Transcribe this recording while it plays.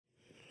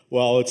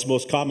Well, it's the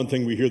most common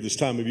thing we hear this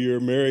time of year,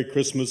 Merry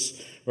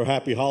Christmas or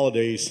Happy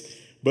Holidays.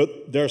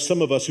 But there are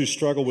some of us who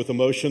struggle with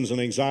emotions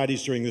and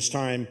anxieties during this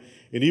time.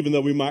 And even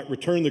though we might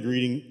return the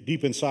greeting,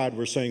 deep inside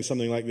we're saying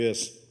something like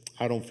this: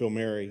 I don't feel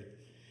merry.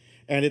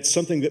 And it's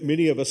something that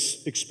many of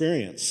us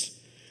experience.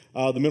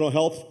 The mental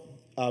health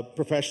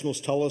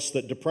professionals tell us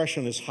that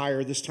depression is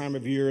higher this time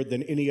of year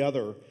than any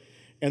other.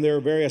 And there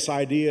are various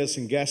ideas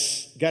and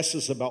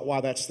guesses about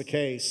why that's the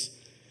case.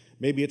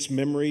 Maybe it's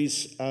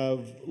memories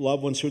of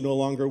loved ones who are no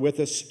longer with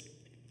us.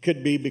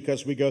 Could be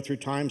because we go through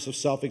times of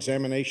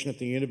self-examination at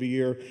the end of a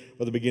year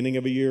or the beginning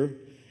of a year.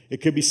 It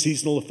could be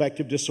seasonal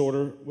affective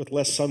disorder with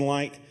less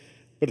sunlight.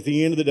 But at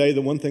the end of the day,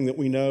 the one thing that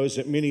we know is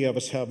that many of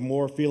us have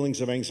more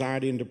feelings of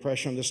anxiety and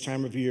depression this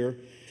time of year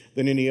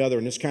than any other.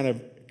 And it's kind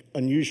of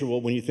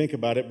unusual when you think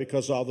about it,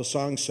 because all the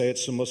songs say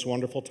it's the most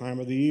wonderful time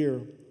of the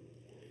year.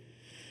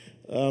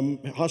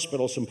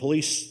 Hospitals and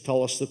police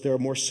tell us that there are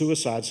more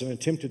suicides and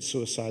attempted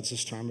suicides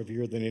this time of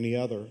year than any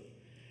other.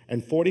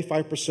 And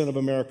 45% of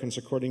Americans,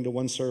 according to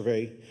one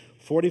survey,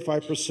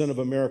 45% of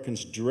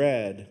Americans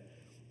dread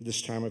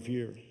this time of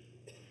year.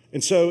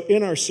 And so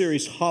in our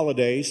series,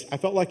 Holidays, I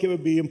felt like it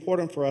would be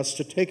important for us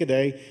to take a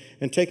day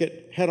and take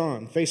it head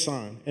on, face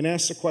on, and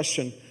ask the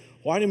question,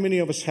 why do many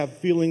of us have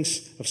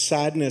feelings of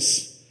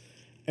sadness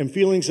and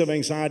feelings of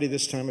anxiety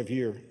this time of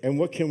year? And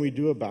what can we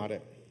do about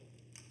it?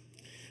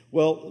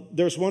 Well,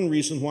 there's one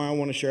reason why I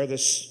want to share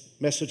this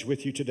message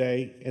with you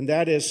today, and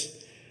that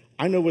is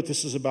I know what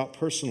this is about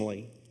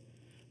personally.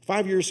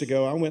 5 years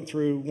ago, I went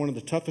through one of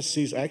the toughest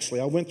seasons. Actually,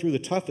 I went through the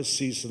toughest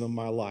season of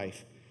my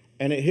life,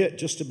 and it hit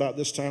just about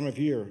this time of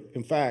year.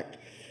 In fact,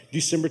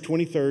 December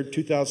 23rd,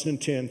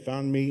 2010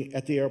 found me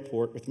at the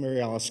airport with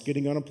Mary Alice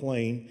getting on a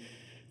plane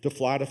to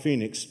fly to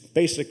Phoenix,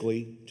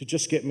 basically to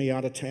just get me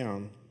out of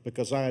town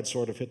because I had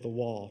sort of hit the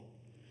wall.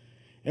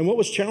 And what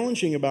was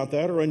challenging about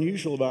that, or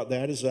unusual about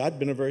that, is that I'd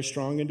been a very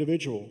strong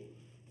individual.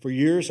 For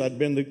years, I'd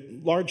been the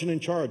large and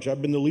in charge.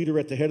 I'd been the leader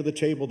at the head of the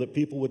table that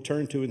people would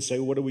turn to and say,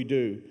 what do we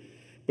do?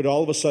 But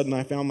all of a sudden,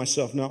 I found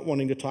myself not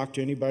wanting to talk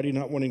to anybody,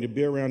 not wanting to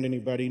be around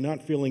anybody,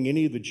 not feeling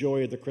any of the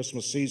joy of the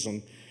Christmas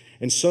season.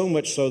 And so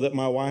much so that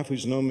my wife,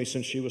 who's known me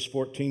since she was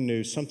 14,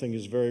 knew something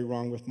is very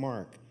wrong with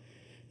Mark.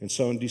 And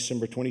so on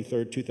December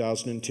 23rd,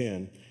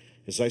 2010,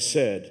 as I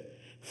said,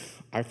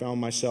 I found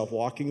myself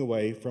walking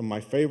away from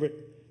my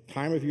favorite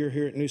time of year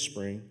here at New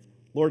Spring.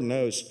 Lord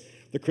knows,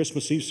 the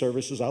Christmas Eve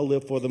services, I'll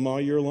live for them all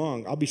year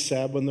long. I'll be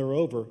sad when they're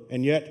over.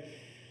 And yet,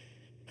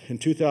 in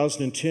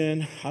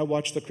 2010, I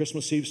watched the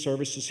Christmas Eve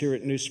services here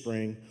at New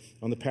Spring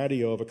on the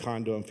patio of a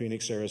condo in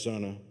Phoenix,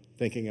 Arizona,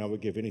 thinking I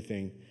would give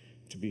anything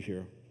to be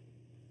here.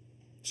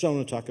 So I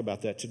want to talk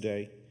about that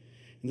today.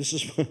 And this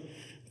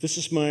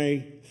is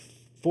my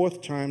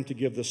fourth time to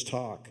give this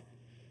talk.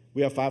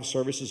 We have 5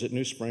 services at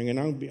New Spring, and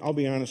I'll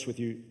be honest with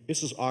you,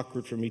 this is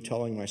awkward for me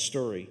telling my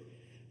story.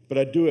 But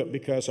I do it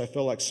because I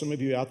feel like some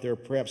of you out there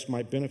perhaps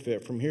might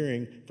benefit from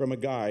hearing from a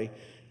guy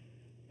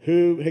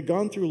who had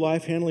gone through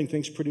life handling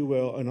things pretty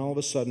well, and all of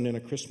a sudden in a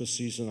Christmas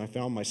season, I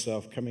found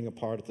myself coming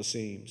apart at the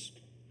seams.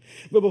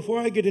 But before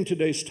I get into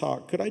today's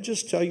talk, could I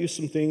just tell you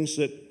some things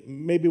that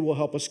maybe will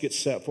help us get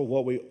set for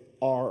what we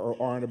are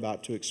or aren't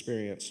about to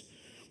experience?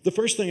 The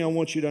first thing I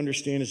want you to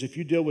understand is if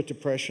you deal with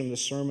depression,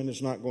 this sermon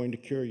is not going to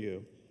cure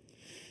you.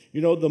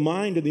 You know, the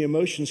mind and the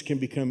emotions can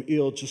become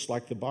ill just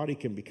like the body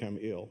can become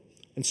ill.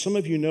 And some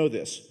of you know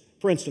this.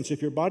 For instance,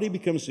 if your body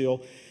becomes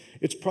ill,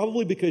 it's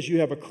probably because you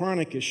have a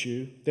chronic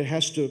issue that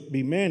has to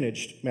be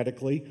managed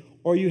medically,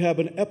 or you have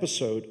an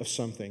episode of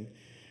something.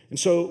 And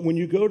so when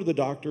you go to the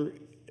doctor,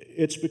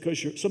 it's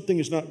because something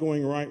is not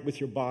going right with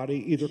your body,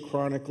 either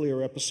chronically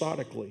or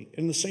episodically.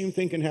 And the same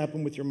thing can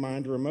happen with your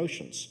mind or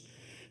emotions.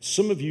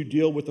 Some of you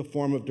deal with a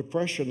form of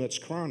depression that's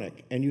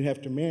chronic, and you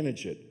have to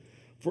manage it.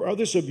 For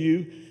others of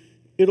you,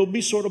 it'll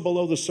be sort of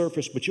below the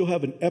surface, but you'll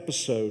have an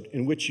episode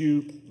in which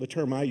the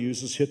term I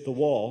use is hit the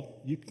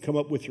wall. You can come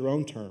up with your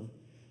own term.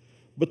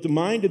 But the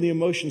mind and the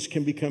emotions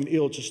can become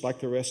ill just like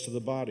the rest of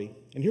the body.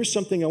 And here's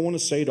something I want to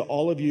say to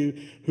all of you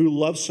who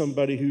love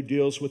somebody who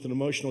deals with an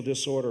emotional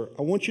disorder.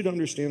 I want you to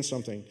understand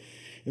something,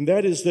 and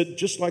that is that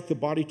just like the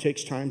body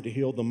takes time to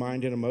heal, the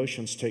mind and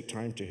emotions take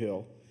time to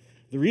heal.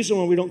 The reason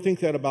why we don't think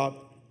that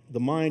about the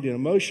mind and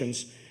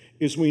emotions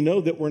is we know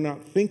that we're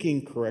not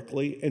thinking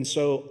correctly, and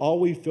so all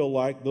we feel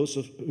like, those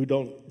who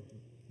don't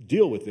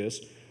deal with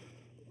this,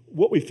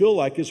 what we feel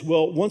like is,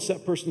 well, once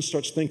that person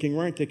starts thinking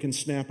right, they can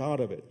snap out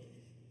of it.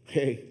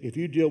 Hey, if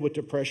you deal with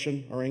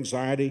depression or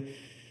anxiety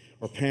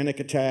or panic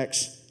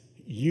attacks,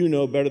 you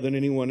know better than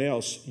anyone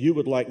else, you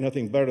would like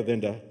nothing better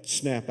than to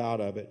snap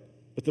out of it.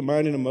 But the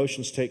mind and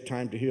emotions take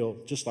time to heal,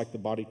 just like the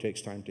body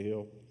takes time to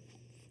heal.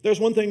 There's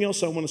one thing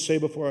else I want to say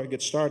before I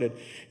get started,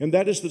 and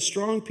that is that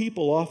strong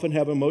people often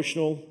have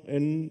emotional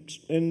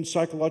and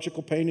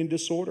psychological pain and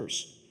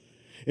disorders.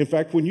 In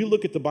fact, when you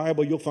look at the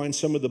Bible, you'll find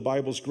some of the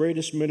Bible's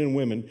greatest men and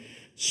women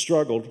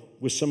struggled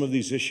with some of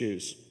these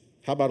issues.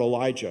 How about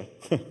Elijah?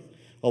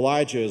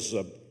 Elijah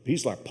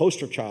he's like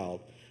poster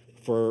child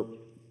for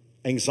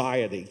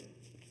anxiety.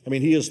 I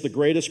mean, he is the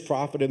greatest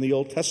prophet in the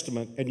Old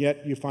Testament, and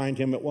yet you find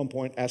him at one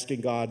point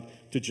asking God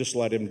to just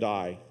let him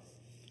die.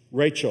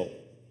 Rachel,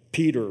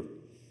 Peter,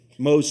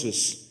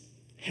 Moses,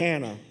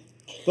 Hannah,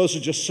 those are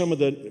just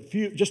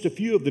a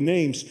few of the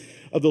names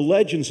of the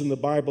legends in the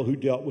Bible who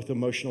dealt with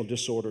emotional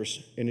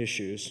disorders and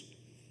issues.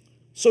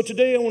 So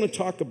today I want to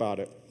talk about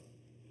it,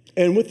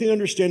 and with the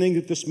understanding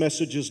that this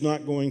message is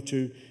not going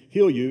to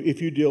heal you if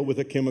you deal with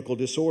a chemical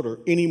disorder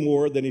any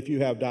more than if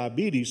you have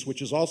diabetes,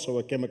 which is also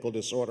a chemical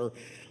disorder.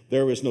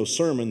 There is no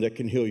sermon that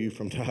can heal you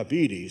from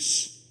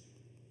diabetes.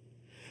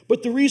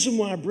 But the reason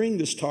why I bring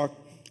this talk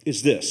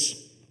is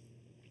this.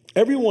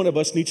 Every one of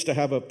us needs to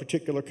have a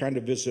particular kind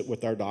of visit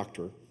with our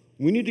doctor.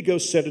 We need to go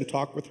sit and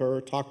talk with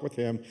her, talk with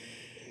him,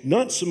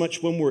 not so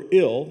much when we're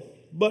ill,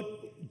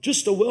 but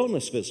just a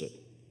wellness visit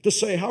to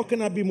say, how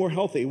can I be more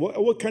healthy?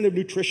 What kind of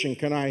nutrition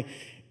can I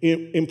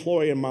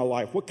employ in my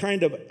life? What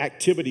kind of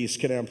activities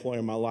can I employ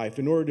in my life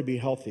in order to be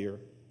healthier?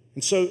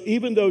 And so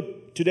even though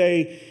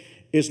today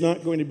is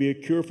not going to be a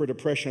cure for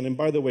depression, and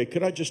by the way,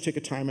 could I just take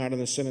a time out in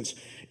this sentence?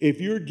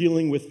 If you're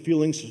dealing with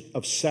feelings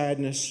of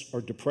sadness or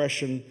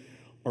depression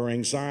or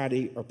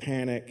anxiety or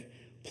panic,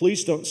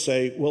 please don't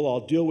say, well,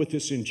 I'll deal with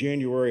this in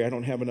January. I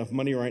don't have enough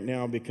money right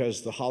now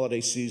because the holiday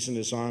season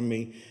is on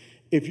me.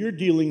 If you're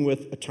dealing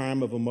with a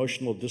time of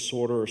emotional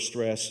disorder or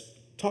stress,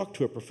 talk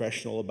to a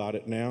professional about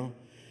it now.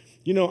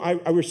 You know,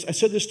 I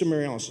said this to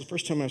Mary Alice. It's the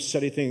first time I've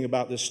said anything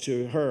about this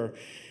to her.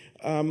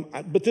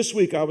 But this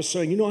week I was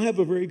saying, you know, I have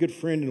a very good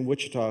friend in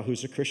Wichita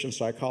who's a Christian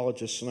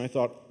psychologist, and I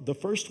thought the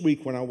first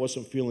week when I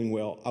wasn't feeling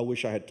well, I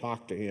wish I had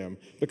talked to him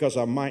because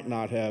I might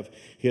not have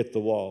hit the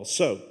wall.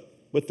 So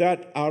with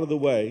that out of the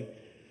way,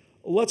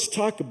 let's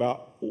talk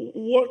about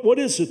what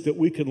is it that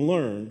we can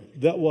learn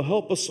that will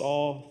help us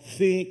all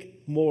think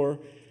more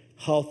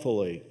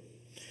healthily.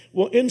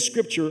 Well, in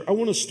Scripture, I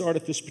want to start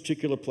at this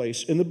particular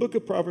place. In the book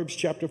of Proverbs,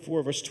 chapter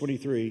 4, verse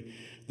 23,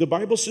 the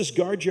Bible says,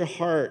 guard your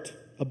heart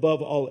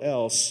above all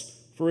else,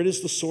 for it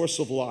is the source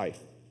of life.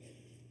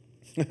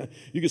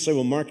 You could say,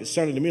 well, Mark, it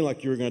sounded to me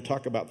like you were going to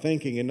talk about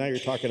thinking, and now you're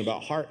talking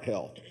about heart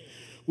health.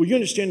 Well, you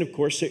understand, of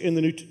course, that in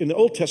the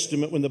Old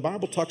Testament, when the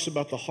Bible talks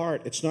about the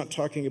heart, it's not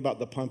talking about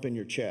the pump in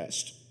your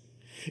chest.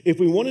 If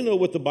we want to know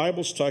what the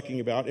Bible's talking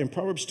about, in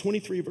Proverbs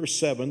 23, verse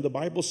 7, the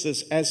Bible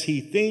says, as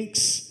he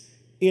thinks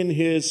in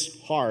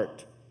his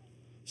heart,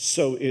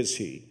 so is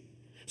he.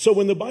 So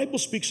when the Bible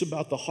speaks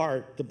about the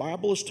heart, the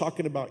Bible is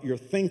talking about your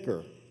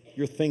thinker.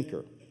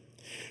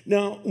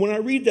 Now, when I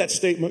read that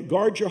statement,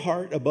 guard your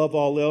heart above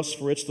all else,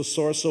 for it's the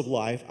source of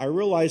life, I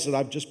realize that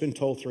I've just been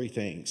told three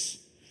things.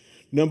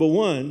 Number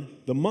one,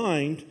 the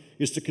mind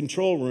is the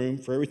control room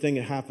for everything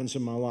that happens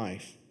in my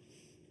life.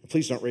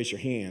 Please don't raise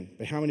your hand,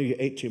 but how many of you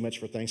ate too much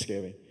for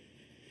Thanksgiving?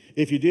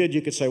 If you did,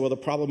 you could say, well, the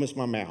problem is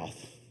my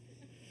mouth.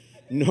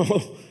 No,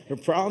 the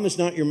problem is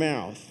not your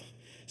mouth.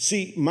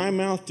 See, my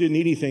mouth didn't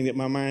eat anything that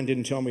my mind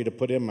didn't tell me to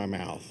put in my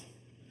mouth.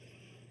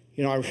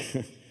 You know, I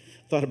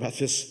thought about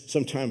this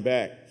some time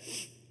back.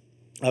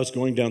 I was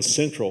going down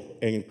Central,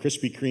 and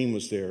Krispy Kreme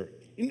was there.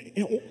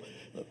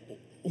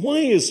 Why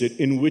is it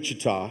in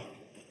Wichita,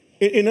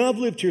 and I've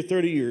lived here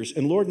 30 years,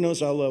 and Lord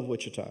knows I love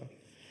Wichita.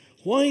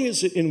 Why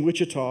is it in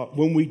Wichita,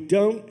 when we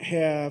don't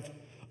have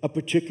a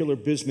particular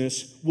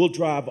business, we'll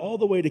drive all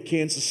the way to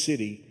Kansas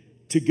City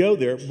to go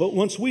there, but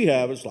once we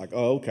have, it's like,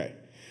 oh, okay.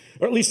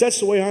 Or at least that's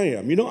the way I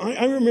am. You know,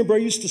 I remember I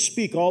used to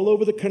speak all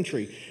over the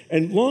country,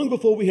 and long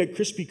before we had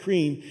Krispy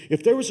Kreme,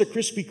 if there was a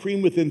Krispy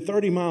Kreme within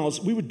 30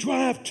 miles, we would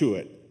drive to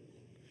it.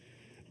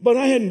 But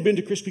I hadn't been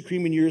to Krispy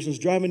Kreme in years, and I was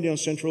driving down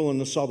Central, and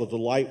I saw that the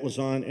light was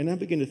on, and I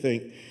began to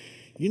think,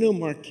 you know,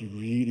 Mark, you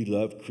really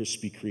love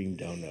Krispy Kreme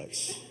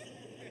donuts.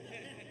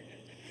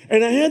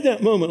 And I had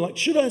that moment, like,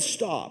 should I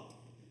stop?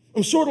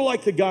 I'm sort of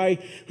like the guy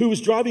who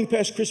was driving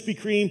past Krispy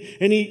Kreme,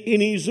 and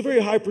he's a very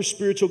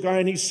hyper-spiritual guy,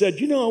 and he said,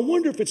 you know, I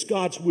wonder if it's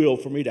God's will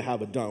for me to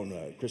have a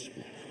donut,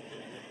 Krispy.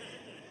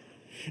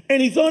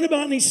 And he thought about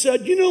it, and he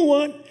said, you know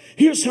what?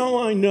 Here's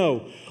how I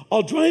know.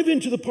 I'll drive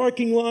into the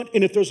parking lot,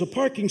 and if there's a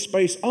parking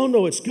space, I'll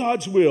know it's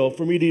God's will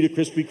for me to eat a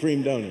Krispy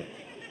Kreme donut.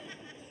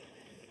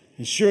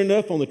 And sure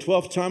enough, on the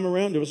 12th time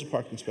around, there was a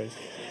parking space.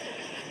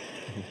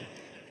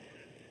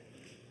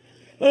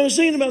 I was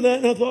thinking about that,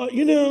 and I thought,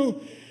 you know,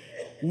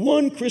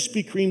 one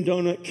Krispy Kreme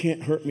donut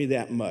can't hurt me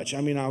that much. I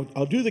mean,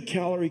 I'll do the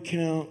calorie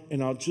count,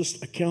 and I'll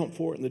just account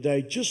for it in the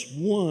day. Just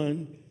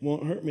one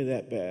won't hurt me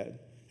that bad.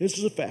 This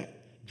is a fact.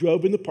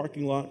 Drove in the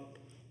parking lot,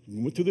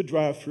 went through the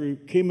drive-thru,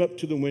 came up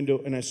to the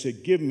window, and I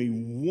said, give me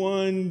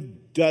 1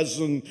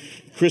 dozen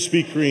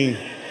Krispy Kreme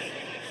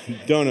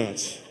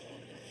donuts.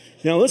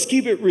 Now, let's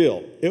keep it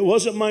real. It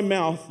wasn't my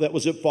mouth that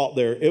was at fault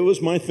there. It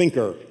was my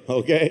thinker,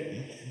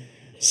 okay?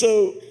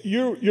 So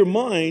your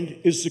mind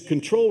is the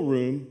control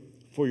room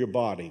for your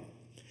body.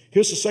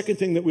 Here's the second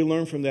thing that we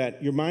learn from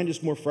that. Your mind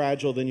is more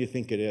fragile than you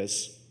think it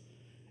is.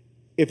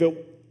 If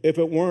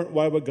it weren't,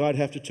 why would God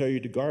have to tell you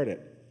to guard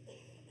it?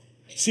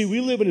 See,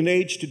 we live in an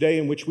age today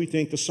in which we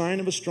think the sign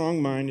of a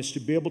strong mind is to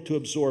be able to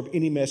absorb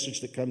any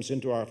message that comes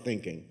into our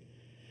thinking.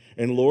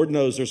 And Lord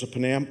knows there's a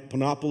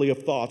panoply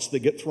of thoughts that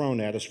get thrown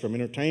at us from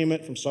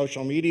entertainment, from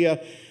social media,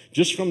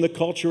 just from the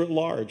culture at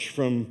large,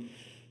 from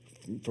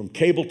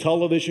cable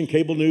television,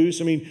 cable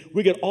news. I mean,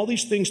 we get all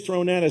these things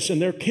thrown at us,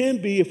 and there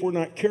can be, if we're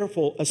not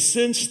careful, a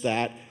sense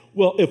that,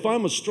 well, if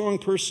I'm a strong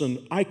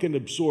person, I can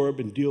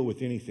absorb and deal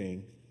with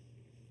anything.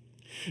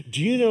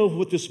 Do you know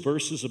what this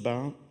verse is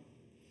about?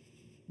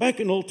 Back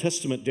in Old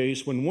Testament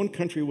days, when one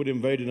country would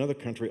invade another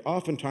country,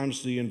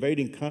 oftentimes the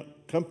invading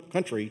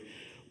country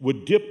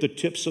would dip the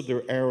tips of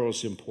their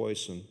arrows in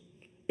poison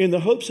in the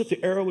hopes that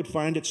the arrow would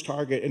find its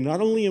target and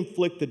not only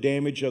inflict the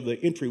damage of the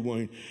entry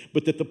wound,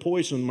 but that the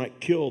poison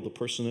might kill the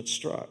person it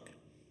struck.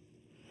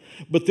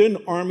 But then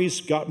armies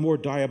got more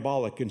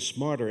diabolic and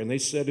smarter, and they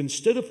said,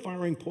 instead of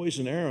firing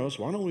poison arrows,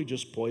 why don't we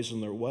just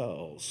poison their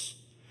wells?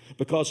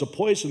 Because a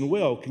poison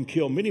well can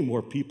kill many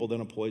more people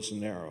than a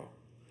poison arrow.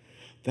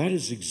 That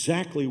is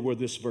exactly where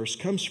this verse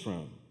comes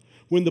from.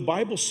 When the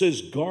Bible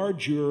says,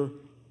 guard your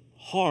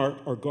heart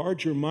or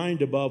guard your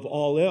mind above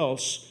all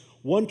else,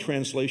 one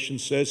translation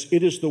says,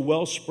 it is the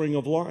wellspring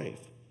of life.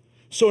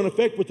 So in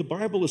effect, what the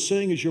Bible is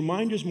saying is your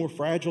mind is more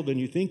fragile than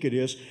you think it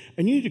is,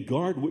 and you need to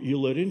guard what you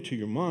let into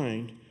your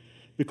mind,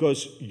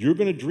 because you're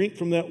going to drink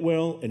from that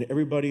well, and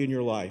everybody in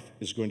your life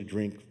is going to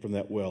drink from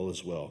that well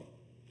as well.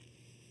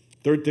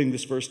 Third thing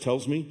this verse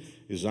tells me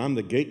is I'm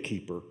the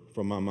gatekeeper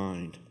from my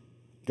mind.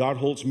 God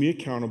holds me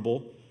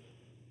accountable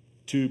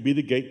to be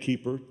the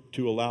gatekeeper,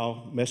 to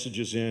allow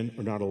messages in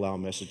or not allow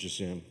messages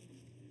in.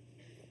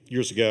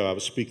 Years ago, I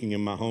was speaking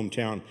in my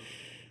hometown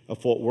of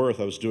Fort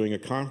Worth. I was doing a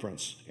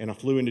conference, and I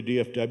flew into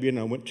DFW, and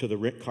I went to the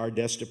rent car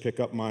desk to pick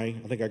up I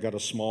think I got a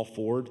small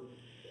Ford.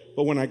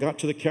 But when I got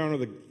to the counter,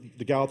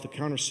 the gal at the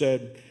counter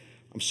said,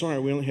 I'm sorry,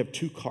 we only have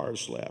 2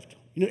 cars left.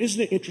 You know,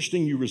 isn't it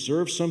interesting you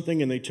reserve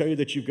something and they tell you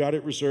that you've got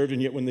it reserved,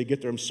 and yet when they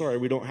get there, I'm sorry,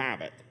 we don't have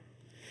it.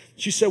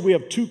 She said, we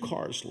have 2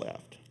 cars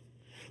left.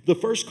 The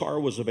first car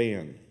was a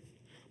van.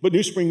 But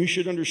New Spring, you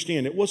should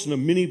understand, it wasn't a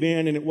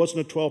minivan and it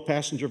wasn't a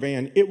 12-passenger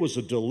van. It was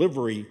a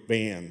delivery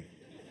van.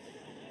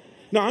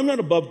 Now, I'm not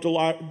above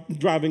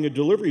driving a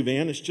delivery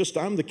van. It's just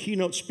I'm the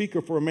keynote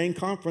speaker for a main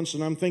conference,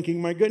 and I'm thinking,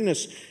 my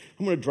goodness,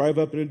 I'm going to drive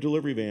up in a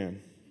delivery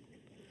van.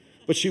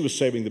 But she was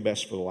saving the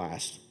best for the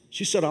last.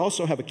 She said, I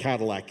also have a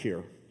Cadillac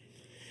here.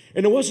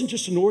 And it wasn't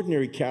just an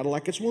ordinary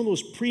Cadillac. It's one of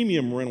those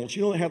premium rentals.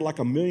 You know, it had like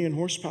 1 million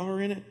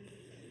horsepower in it.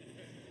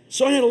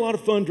 So I had a lot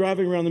of fun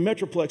driving around the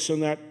Metroplex on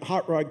that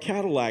hot rod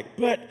Cadillac.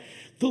 But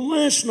the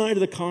last night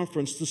of the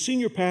conference, the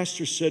senior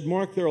pastor said,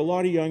 Mark, there are a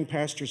lot of young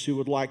pastors who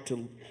would like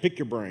to pick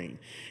your brain.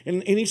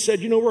 And he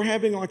said, you know, we're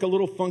having like a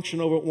little function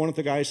over at one of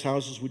the guys'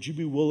 houses. Would you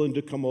be willing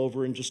to come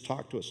over and just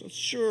talk to us? I said,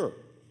 sure.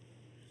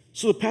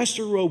 So the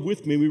pastor rode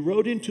with me. We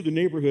rode into the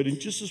neighborhood, and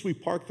just as we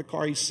parked the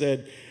car, he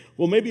said,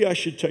 well, maybe I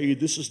should tell you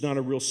this is not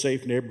a real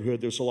safe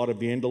neighborhood. There's a lot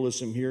of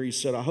vandalism here. He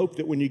said, I hope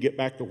that when you get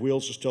back, the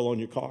wheels are still on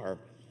your car.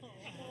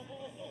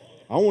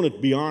 I want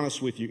to be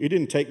honest with you. It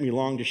didn't take me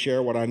long to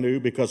share what I knew,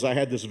 because I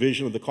had this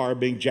vision of the car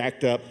being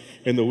jacked up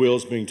and the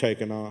wheels being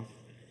taken off.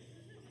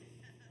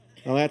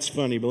 Now, that's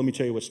funny, but let me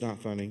tell you what's not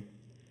funny,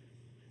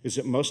 is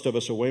that most of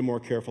us are way more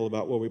careful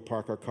about where we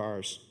park our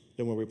cars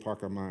than where we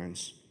park our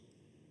minds.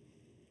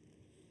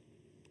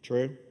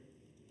 True?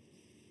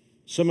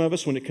 Some of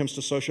us, when it comes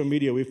to social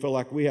media, we feel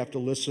like we have to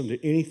listen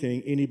to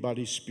anything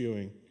anybody's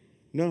spewing.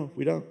 No,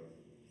 we don't.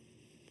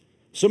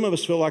 Some of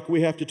us feel like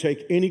we have to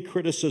take any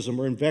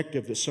criticism or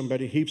invective that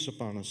somebody heaps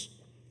upon us.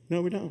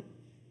 No, we don't.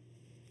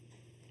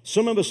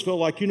 Some of us feel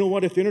like, you know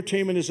what, if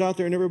entertainment is out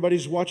there and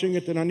everybody's watching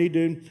it, then I need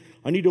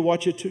to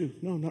watch it too.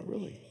 No, not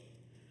really.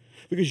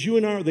 Because you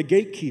and I are the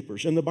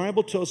gatekeepers, and the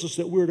Bible tells us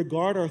that we're to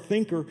guard our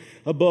thinker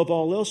above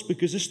all else,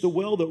 because it's the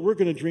well that we're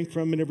going to drink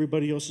from and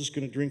everybody else is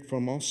going to drink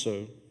from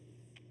also.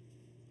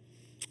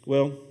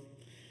 Well,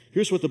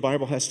 here's what the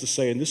Bible has to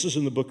say, and this is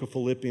in the book of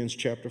Philippians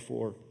chapter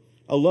 4.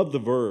 I love the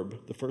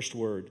verb, the first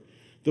word.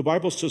 The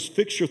Bible says,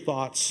 fix your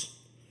thoughts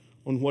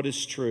on what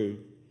is true.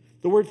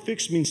 The word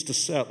fix means to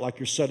set, like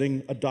you're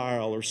setting a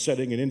dial or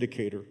setting an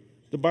indicator.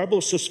 The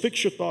Bible says,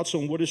 fix your thoughts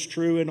on what is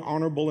true and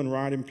honorable and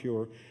right and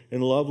pure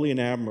and lovely and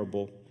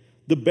admirable,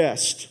 the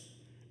best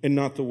and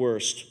not the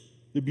worst,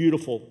 the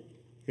beautiful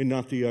and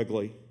not the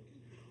ugly.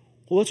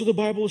 Well, that's what the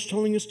Bible is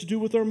telling us to do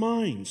with our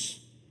minds.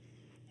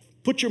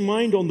 Put your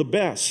mind on the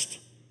best,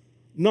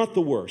 not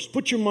the worst.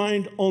 Put your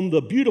mind on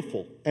the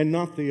beautiful and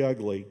not the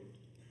ugly.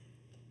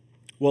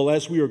 Well,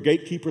 as we are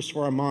gatekeepers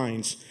for our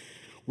minds,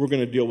 we're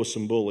going to deal with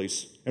some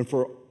bullies. And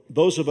for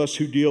those of us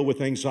who deal with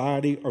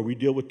anxiety or we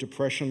deal with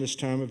depression this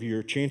time of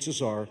year,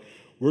 chances are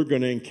we're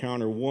going to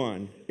encounter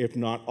one, if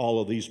not all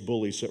of these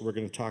bullies that we're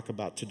going to talk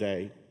about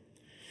today.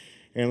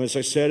 And as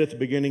I said at the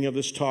beginning of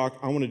this talk,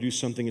 I want to do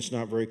something that's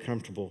not very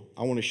comfortable.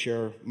 I want to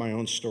share my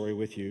own story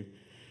with you.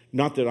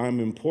 Not that I'm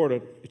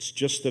important, it's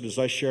just that as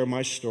I share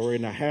my story,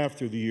 and I have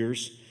through the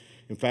years,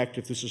 in fact,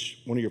 if this is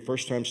one of your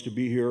first times to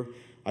be here,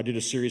 I did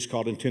a series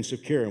called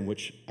Intensive Care, in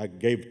which I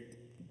gave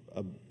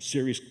a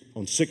series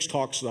on 6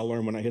 talks that I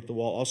learned when I hit the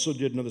wall. Also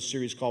did another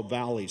series called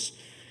Valleys,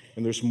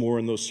 and there's more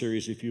in those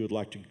series if you would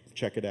like to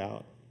check it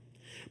out.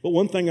 But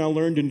one thing I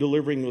learned in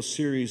delivering those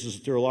series is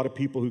that there are a lot of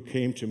people who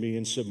came to me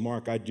and said,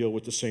 Mark, I deal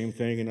with the same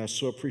thing, and I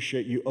so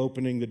appreciate you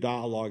opening the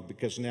dialogue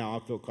because now I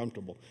feel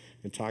comfortable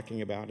in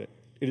talking about it.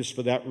 It is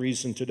for that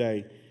reason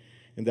today,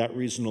 and that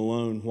reason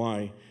alone,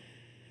 why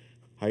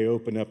I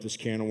open up this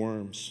can of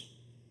worms.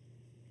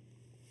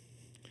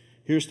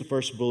 Here's the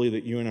first bully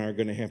that you and I are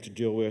going to have to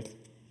deal with.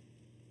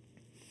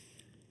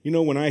 You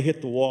know, when I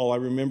hit the wall, I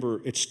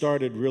remember it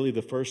started really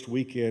the first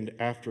weekend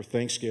after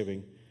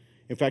Thanksgiving.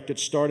 In fact, it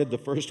started the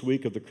first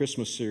week of the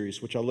Christmas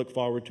series, which I look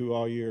forward to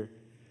all year.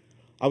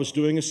 I was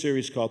doing a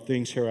series called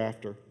Things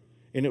Hereafter,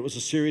 and it was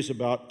a series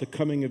about the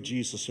coming of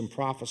Jesus and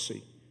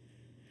prophecy.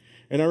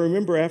 And I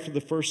remember after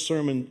the first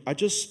sermon,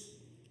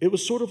 it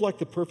was sort of like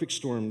the perfect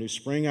storm, New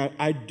Spring.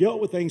 I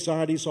dealt with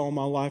anxieties all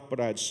my life, but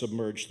I had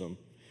submerged them.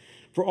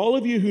 For all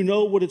of you who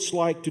know what it's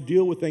like to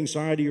deal with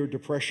anxiety or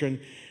depression,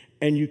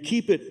 and you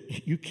keep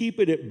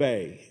it at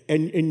bay,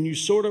 and you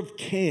sort of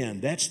can.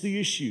 That's the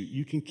issue.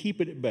 You can keep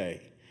it at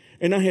bay.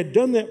 And I had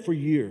done that for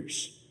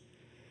years.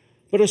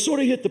 But I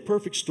sort of hit the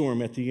perfect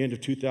storm at the end of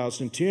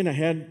 2010. I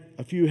had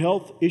a few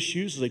health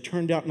issues. They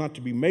turned out not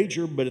to be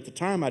major, but at the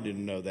time I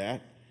didn't know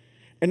that.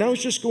 And I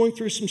was just going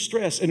through some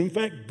stress, and in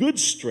fact, good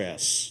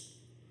stress.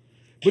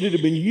 But it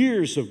had been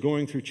years of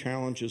going through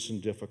challenges and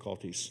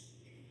difficulties.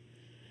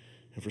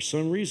 And for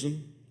some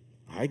reason,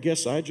 I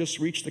guess I just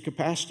reached the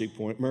capacity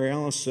point. Mary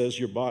Alice says,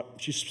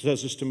 she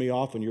says this to me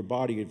often, your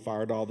body had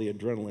fired all the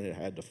adrenaline it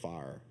had to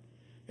fire.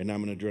 And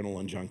I'm an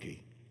adrenaline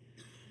junkie.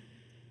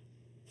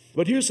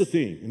 But here's the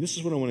thing, and this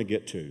is what I want to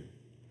get to.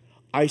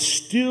 I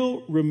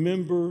still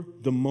remember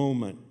the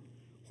moment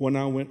when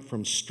I went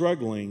from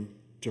struggling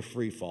to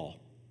free fall.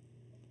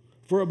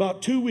 For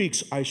about 2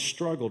 weeks, I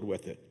struggled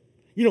with it.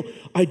 You know,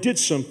 I did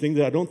something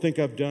that I don't think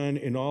I've done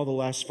in all the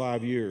last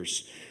 5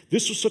 years.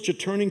 This was such a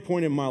turning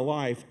point in my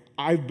life.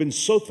 I've been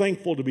so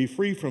thankful to be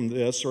free from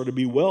this or to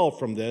be well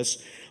from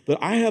this that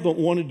I haven't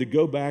wanted to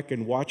go back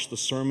and watch the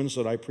sermons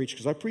that I preached,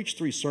 because I preached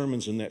 3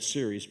 sermons in that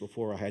series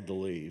before I had to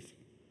leave.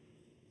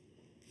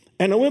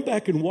 And I went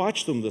back and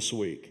watched them this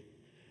week.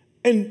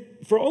 And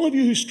for all of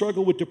you who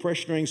struggle with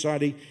depression or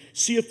anxiety,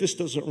 see if this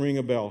doesn't ring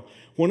a bell.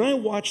 When I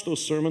watched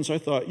those sermons, I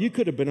thought, you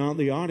could have been out in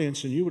the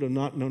audience and you would have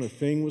not known a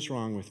thing was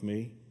wrong with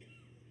me.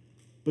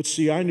 But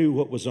see, I knew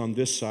what was on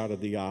this side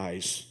of the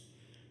eyes.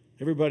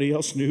 Everybody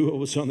else knew what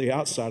was on the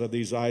outside of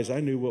these eyes.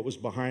 I knew what was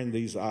behind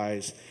these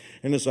eyes.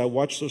 And as I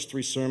watched those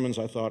 3 sermons,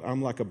 I thought,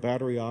 I'm like a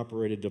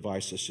battery-operated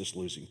device that's just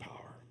losing power.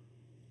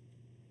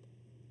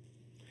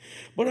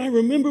 But I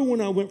remember when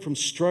I went from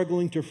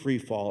struggling to free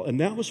fall, and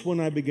that was when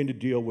I began to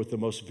deal with the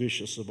most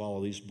vicious of all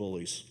of these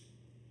bullies.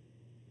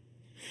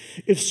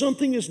 If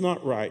something is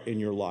not right in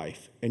your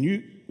life, and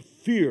you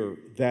fear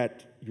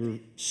that you're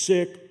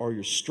sick or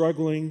you're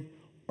struggling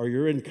or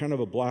you're in kind of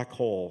a black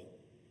hole,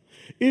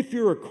 if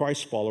you're a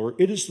Christ follower,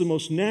 it is the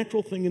most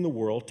natural thing in the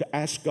world to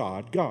ask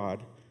God,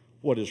 God,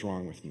 what is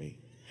wrong with me?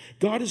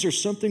 God, is there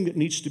something that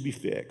needs to be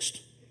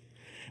fixed?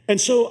 And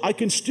so I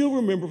can still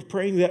remember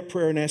praying that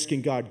prayer and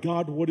asking God,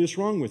 God, what is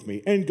wrong with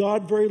me? And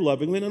God very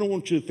lovingly, and I don't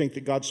want you to think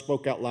that God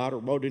spoke out loud or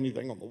wrote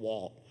anything on the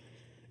wall.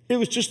 It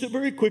was just that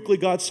very quickly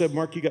God said,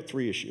 Mark, you got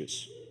 3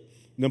 issues.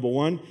 Number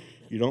 1,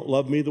 you don't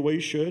love me the way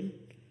you should.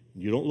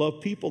 You don't love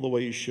people the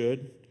way you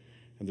should.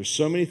 And there's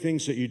so many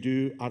things that you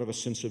do out of a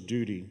sense of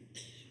duty.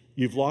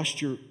 You've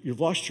lost your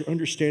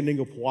understanding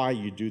of why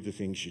you do the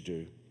things you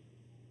do.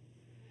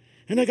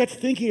 And I got to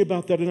thinking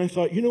about that, and I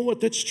thought, you know what,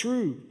 that's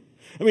true.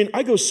 I mean,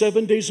 I go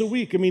 7 days a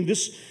week. I mean,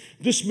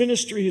 this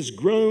ministry has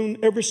grown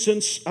ever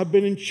since I've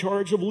been in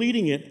charge of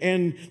leading it,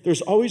 and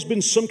there's always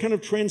been some kind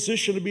of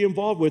transition to be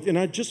involved with. And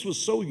I just was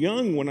so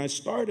young when I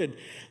started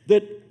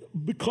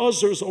that because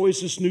there's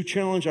always this new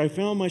challenge, I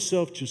found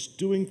myself just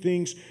doing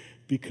things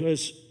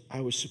because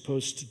I was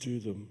supposed to do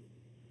them.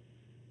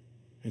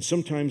 And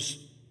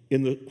sometimes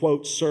in the,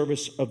 quote,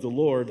 service of the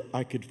Lord,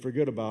 I could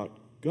forget about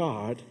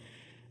God.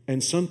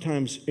 And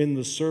sometimes in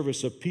the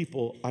service of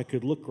people, I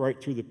could look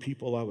right through the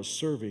people I was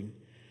serving.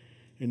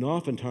 And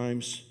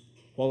oftentimes,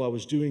 while I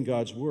was doing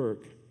God's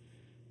work,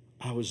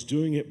 I was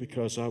doing it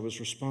because I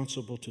was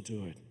responsible to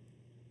do it.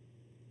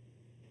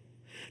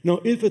 Now,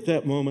 if at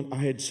that moment I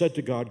had said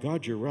to God,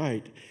 God, you're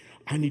right,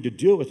 I need to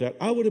deal with that,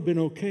 I would have been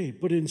okay.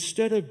 But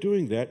instead of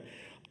doing that,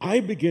 I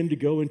began to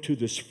go into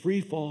this free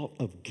fall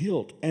of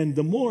guilt. And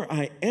the more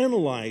I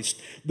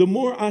analyzed, the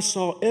more I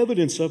saw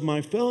evidence of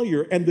my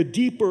failure. And the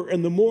deeper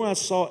and the more I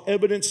saw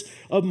evidence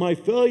of my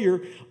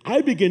failure,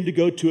 I began to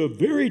go to a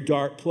very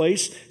dark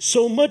place,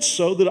 so much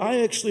so that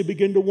I actually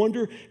began to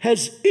wonder,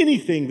 has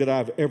anything that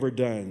I've ever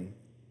done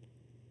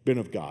been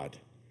of God?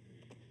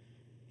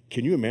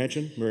 Can you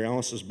imagine? Mary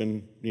Alice has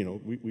been,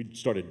 we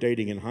started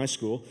dating in high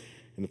school.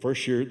 In the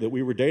first year that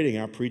we were dating,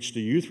 I preached a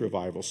youth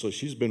revival. So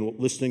she's been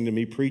listening to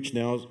me preach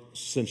now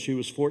since she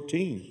was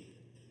 14.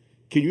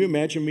 Can you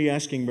imagine me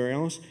asking Mary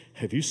Alice,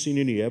 have you seen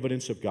any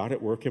evidence of God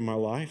at work in my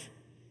life?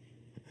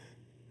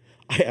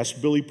 I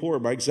asked Billy Poor,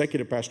 my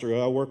executive pastor who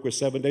I work with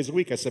 7 days a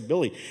week, I said,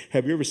 Billy,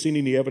 have you ever seen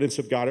any evidence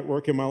of God at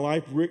work in my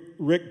life?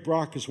 Rick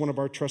Brock is one of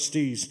our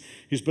trustees.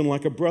 He's been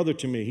like a brother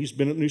to me. He's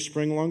been at New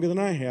Spring longer than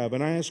I have.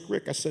 And I asked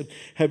Rick, I said,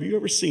 have you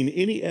ever seen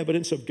any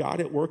evidence of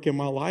God at work in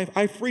my life?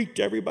 I freaked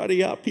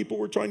everybody out. People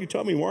were trying to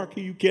tell me, Mark,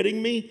 are you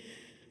kidding me?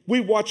 We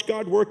watched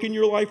God work in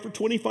your life for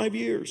 25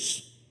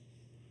 years.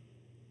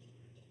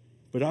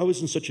 But I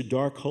was in such a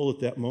dark hole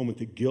at that moment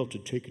that guilt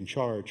had taken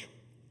charge.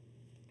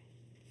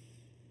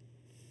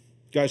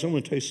 Guys, I'm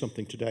going to tell you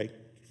something today,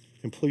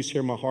 and please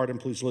hear my heart and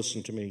please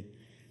listen to me.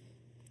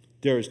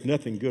 There is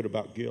nothing good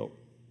about guilt.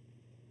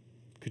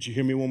 Could you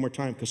hear me one more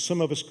time? Because some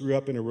of us grew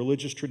up in a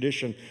religious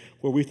tradition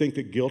where we think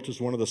that guilt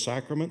is one of the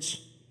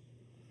sacraments.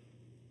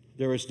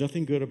 There is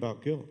nothing good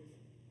about guilt.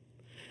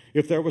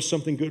 If there was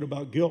something good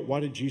about guilt, why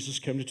did Jesus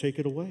come to take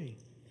it away?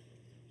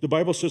 The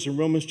Bible says in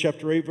Romans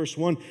chapter 8, verse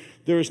 1,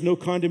 there is no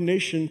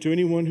condemnation to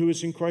anyone who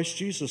is in Christ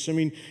Jesus. I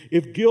mean,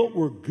 if guilt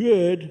were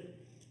good,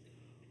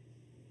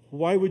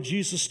 why would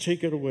Jesus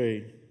take it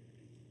away?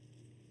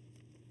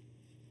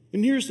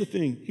 And here's the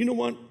thing. You know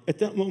what? At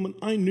that moment,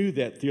 I knew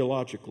that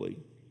theologically.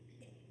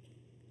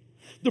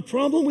 The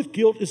problem with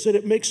guilt is that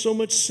it makes so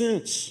much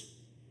sense.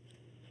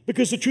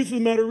 Because the truth of the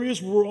matter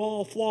is we're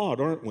all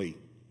flawed, aren't we?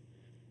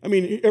 I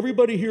mean,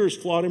 everybody here is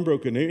flawed and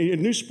broken.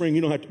 In New Spring,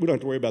 we don't have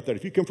to worry about that.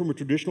 If you come from a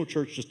traditional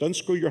church, just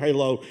unscrew your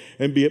halo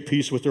and be at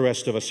peace with the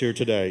rest of us here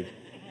today.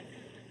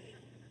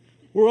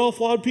 We're all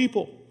flawed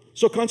people.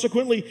 So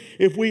consequently,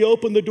 if we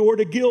open the door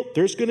to guilt,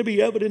 there's going to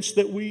be evidence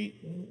that we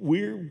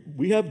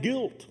have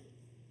guilt.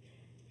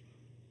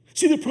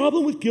 See, the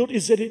problem with guilt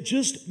is that it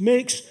just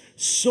makes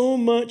so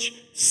much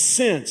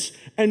sense.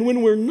 And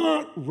when we're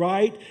not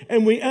right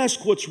and we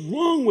ask what's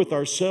wrong with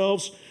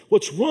ourselves,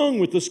 what's wrong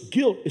with this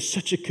guilt is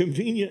such a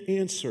convenient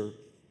answer.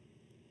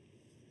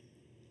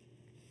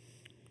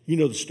 You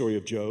know the story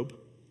of Job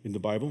in the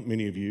Bible,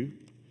 many of you.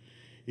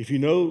 If you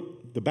know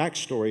the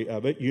backstory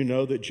of it, you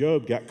know that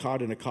Job got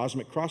caught in a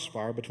cosmic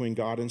crossfire between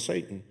God and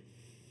Satan.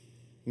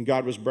 And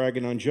God was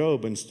bragging on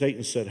Job, and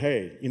Satan said,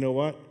 hey, you know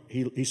what?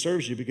 He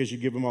serves you because you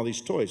give him all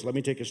these toys. Let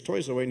me take his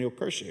toys away and he'll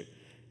curse you.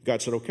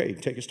 God said, okay,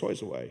 take his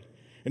toys away.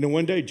 And then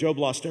one day, Job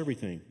lost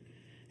everything.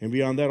 And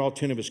beyond that, all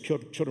 10 of his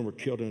children were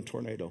killed in a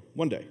tornado.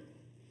 One day.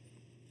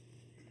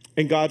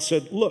 And God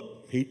said,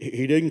 look, he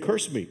didn't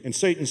curse me. And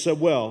Satan said,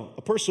 well,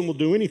 a person will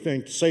do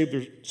anything to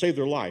save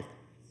their life.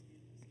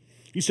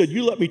 He said,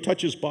 you let me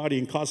touch his body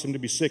and cause him to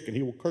be sick, and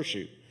he will curse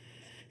you.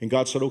 And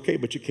God said, okay,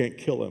 but you can't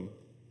kill him.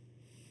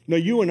 Now,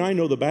 you and I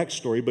know the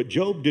backstory, but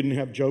Job didn't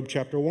have Job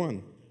chapter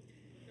 1.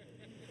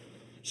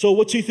 So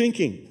what's he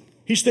thinking?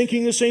 He's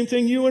thinking the same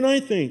thing you and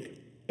I think.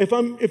 If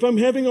I'm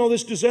having all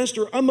this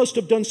disaster, I must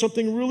have done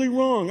something really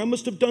wrong. I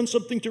must have done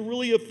something to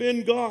really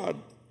offend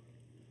God.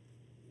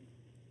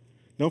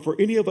 Now, for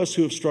any of us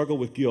who have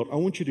struggled with guilt, I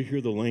want you to hear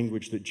the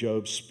language that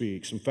Job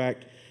speaks. In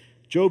fact,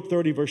 Job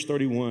 30, verse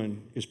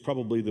 31 is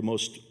probably the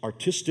most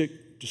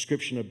artistic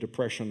description of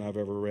depression I've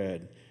ever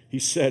read. He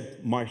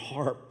said, my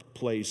harp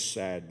plays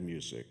sad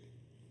music.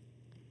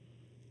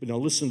 But now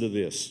listen to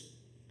this.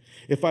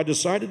 If I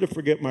decided to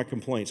forget my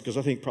complaints, because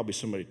I think probably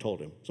somebody told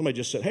him. Somebody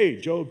just said, hey,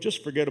 Job,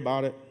 just forget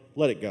about it.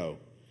 Let it go.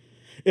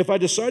 If I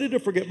decided to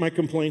forget my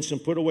complaints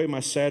and put away my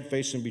sad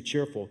face and be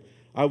cheerful,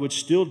 I would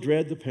still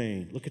dread the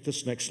pain. Look at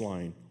this next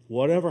line.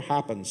 Whatever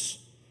happens,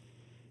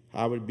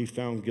 I would be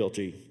found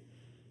guilty.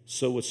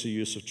 So what's the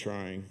use of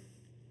trying?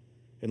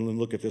 And then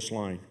look at this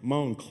line. My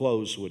own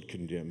clothes would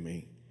condemn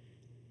me.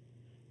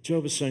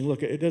 Job is saying,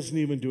 look, it doesn't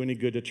even do any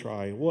good to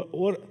try.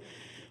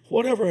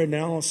 Whatever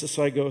analysis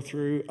I go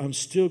through, I'm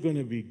still going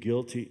to be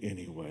guilty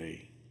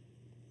anyway.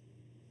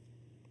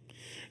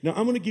 Now,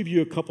 I'm going to give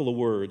you a couple of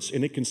words,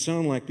 and it can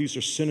sound like these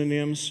are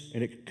synonyms,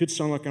 and it could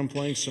sound like I'm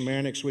playing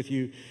semantics with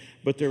you,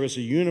 but there is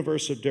a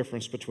universe of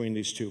difference between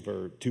these two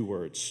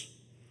words.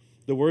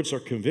 The words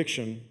are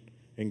conviction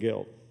and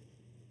guilt.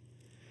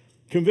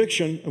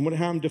 Conviction, and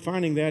how I'm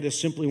defining that is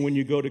simply when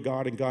you go to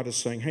God and God is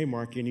saying, hey,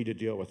 Mark, you need to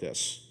deal with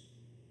this.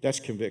 That's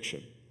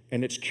conviction,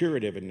 and it's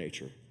curative in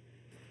nature.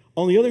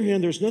 On the other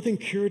hand, there's nothing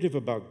curative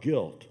about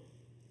guilt.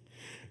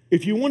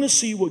 If you want to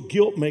see what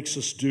guilt makes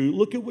us do,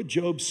 look at what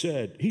Job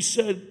said. He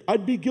said,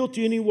 I'd be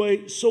guilty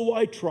anyway, so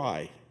why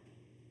try?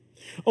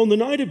 On the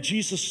night of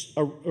Jesus'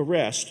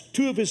 arrest,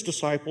 2 of his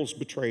disciples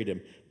betrayed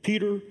him.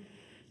 Peter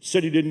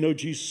said he didn't know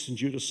Jesus, and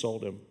Judas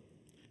sold him.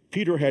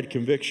 Peter had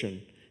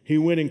conviction. He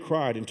went and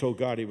cried and told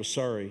God he was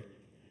sorry.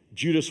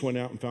 Judas went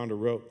out and found a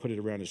rope, put it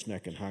around his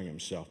neck, and hung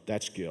himself.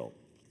 That's guilt.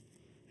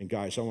 And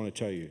guys, I want to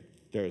tell you,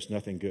 there is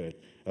nothing good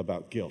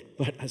about guilt.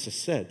 But as I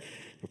said,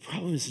 the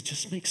problem is it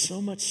just makes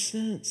so much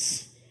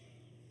sense.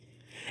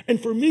 And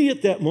for me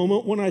at that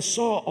moment, when I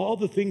saw all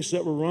the things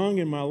that were wrong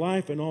in my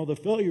life and all the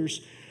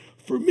failures,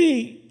 for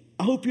me,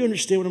 I hope you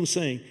understand what I'm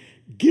saying,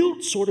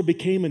 guilt sort of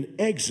became an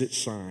exit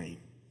sign.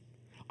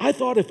 I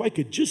thought if I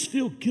could just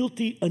feel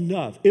guilty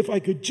enough, if I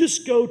could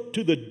just go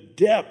to the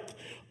depth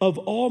of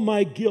all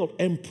my guilt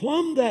and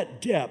plumb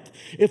that depth,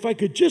 if I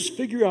could just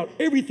figure out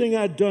everything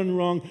I'd done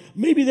wrong,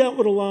 maybe that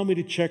would allow me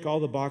to check all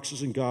the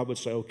boxes and God would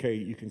say, okay,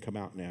 you can come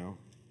out now.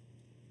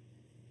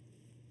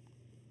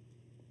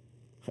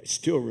 I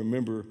still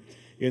remember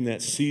in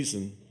that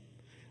season,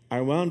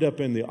 I wound up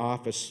in the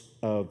office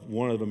of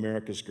one of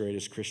America's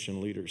greatest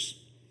Christian leaders.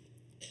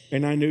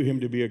 And I knew him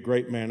to be a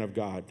great man of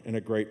God and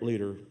a great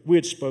leader. We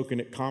had spoken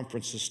at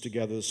conferences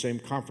together, the same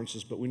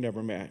conferences, but we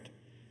never met.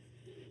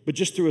 But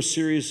just through a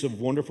series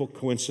of wonderful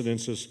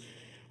coincidences,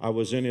 I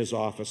was in his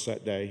office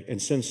that day.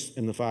 And since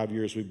in the 5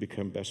 years, we've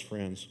become best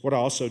friends. What I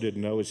also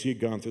didn't know is he had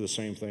gone through the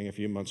same thing a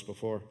few months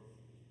before.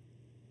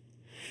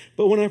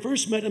 But when I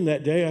first met him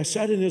that day, I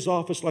sat in his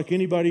office like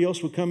anybody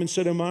else would come and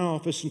sit in my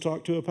office and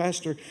talk to a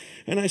pastor.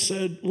 And I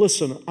said,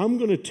 listen, I'm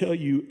going to tell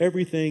you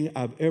everything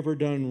I've ever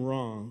done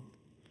wrong.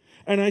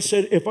 And I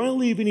said, if I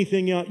leave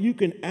anything out, you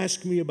can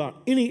ask me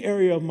about any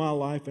area of my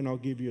life and I'll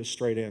give you a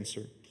straight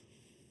answer.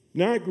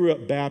 Now, I grew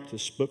up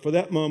Baptist, but for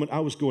that moment, I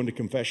was going to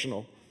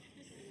confessional.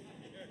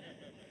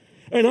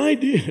 And I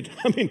did.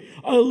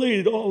 I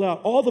laid it all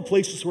out. All the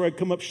places where I'd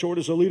come up short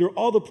as a leader,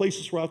 all the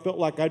places where I felt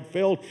like I'd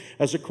failed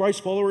as a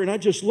Christ follower. And I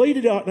just laid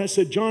it out and I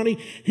said, Johnny,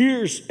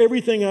 here's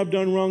everything I've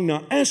done wrong.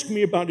 Now ask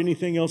me about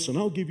anything else and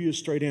I'll give you a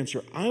straight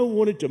answer. I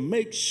wanted to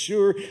make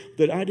sure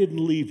that I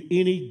didn't leave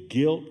any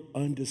guilt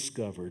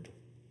undiscovered.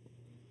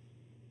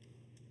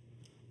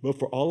 But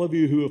for all of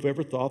you who have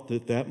ever thought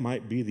that that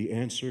might be the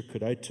answer,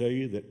 could I tell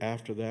you that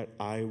after that,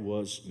 I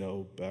was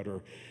no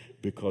better,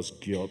 because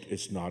guilt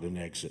is not an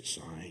exit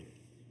sign.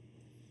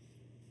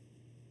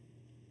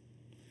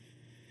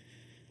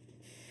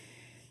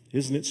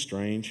 Isn't it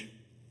strange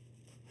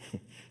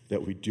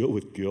that we deal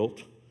with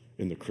guilt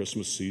in the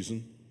Christmas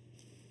season?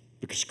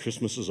 Because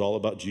Christmas is all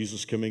about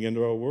Jesus coming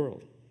into our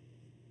world.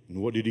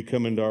 And what did he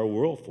come into our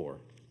world for?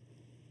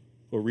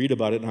 We'll read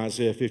about it in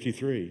Isaiah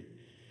 53.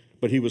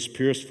 But he was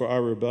pierced for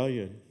our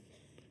rebellion.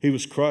 He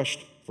was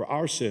crushed for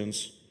our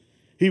sins.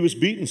 He was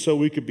beaten so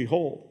we could be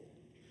whole.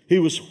 He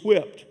was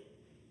whipped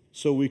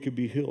so we could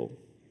be healed.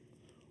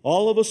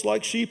 All of us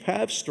like sheep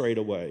have strayed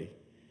away.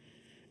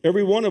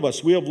 Every one of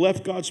us, we have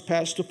left God's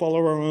path to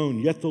follow our own,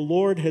 yet the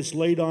Lord has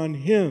laid on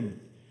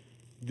him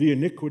the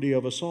iniquity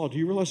of us all. Do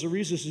you realize the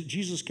reason that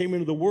Jesus came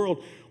into the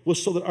world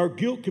was so that our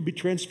guilt could be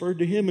transferred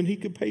to him and he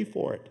could pay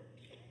for it?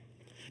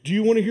 Do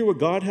you want to hear what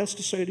God has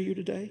to say to you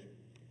today?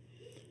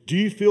 Do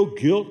you feel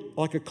guilt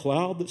like a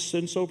cloud that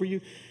sends over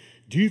you?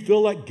 Do you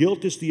feel like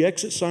guilt is the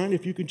exit sign?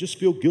 If you can just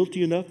feel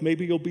guilty enough,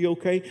 maybe you'll be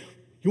okay.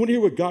 You want to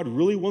hear what God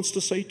really wants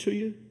to say to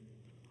you?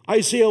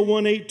 Isaiah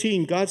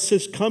 1:18, God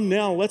says, come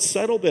now, let's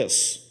settle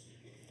this.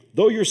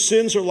 Though your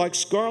sins are like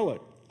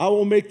scarlet, I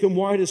will make them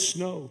white as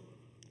snow.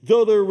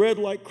 Though they're red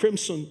like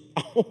crimson,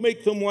 I will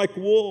make them like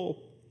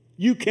wool.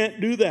 You can't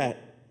do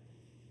that.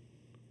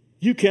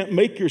 You can't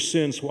make your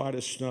sins white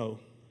as snow,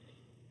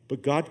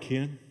 but God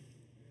can.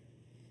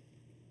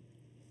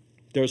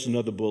 There's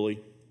another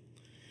bully,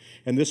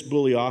 and this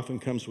bully often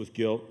comes with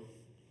guilt.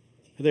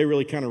 They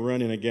really kind of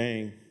run in a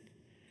gang.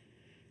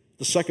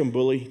 The second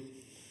bully,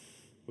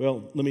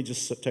 well, let me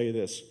just tell you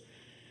this.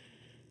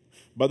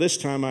 By this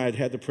time, I had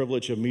had the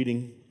privilege of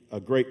meeting a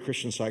great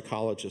Christian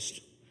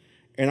psychologist,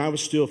 and I was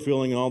still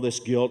feeling all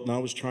this guilt, and I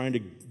was trying to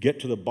get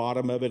to the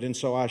bottom of it, and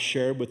so I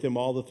shared with him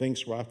all the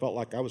things where I felt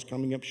like I was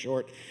coming up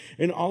short.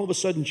 And all of a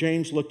sudden,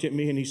 James looked at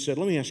me, and he said,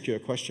 let me ask you a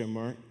question,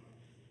 Mark.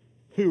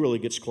 Who really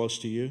gets close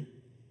to you?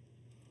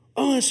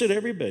 Oh, I said,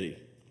 everybody.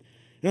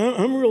 Now,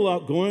 I'm real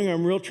outgoing.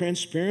 I'm real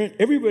transparent.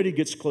 Everybody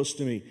gets close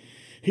to me.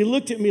 He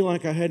looked at me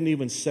like I hadn't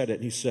even said it,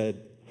 and he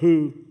said,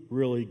 who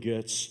really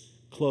gets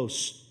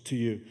close to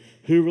you?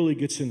 Who really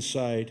gets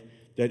inside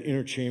that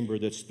inner chamber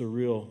that's the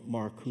real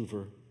Mark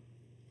Hoover?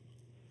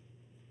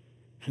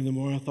 And the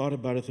more I thought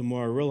about it, the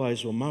more I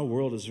realized, well, my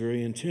world is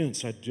very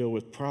intense. I deal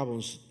with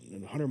problems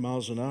at 100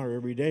 miles an hour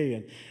every day,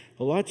 and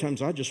a lot of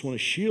times I just want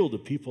to shield the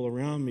people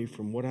around me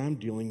from what I'm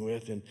dealing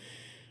with. And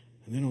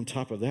then on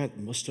top of that,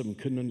 most of them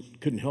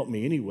couldn't help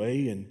me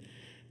anyway and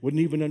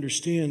wouldn't even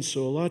understand.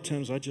 So a lot of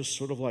times I just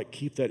sort of like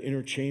keep that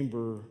inner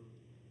chamber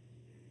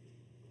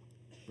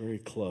very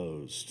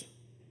closed.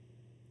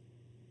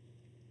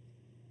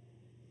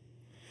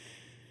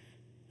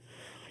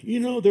 You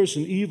know, there's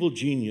an evil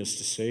genius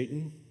to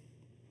Satan,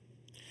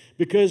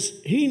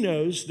 because he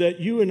knows that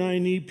you and I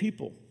need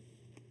people,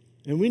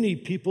 and we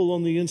need people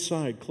on the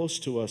inside close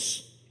to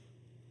us.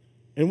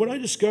 And what I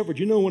discovered,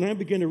 you know, when I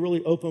began to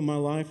really open my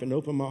life and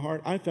open my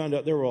heart, I found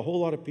out there were a whole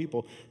lot of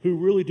people who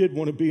really did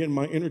want to be in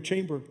my inner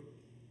chamber.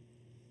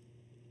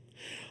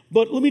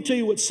 But let me tell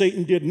you what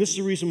Satan did, and this is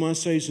the reason why I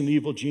say he's an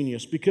evil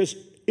genius, because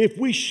if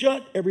we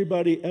shut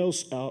everybody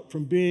else out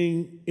from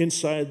being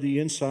inside the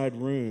inside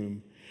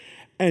room,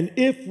 and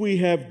if we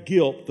have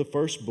guilt, the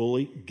first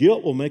bully,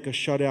 guilt will make us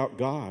shut out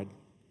God.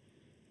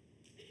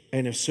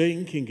 And if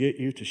Satan can get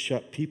you to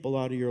shut people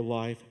out of your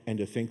life and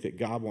to think that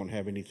God won't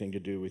have anything to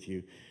do with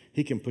you,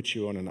 he can put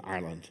you on an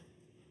island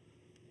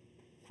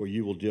where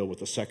you will deal with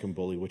the second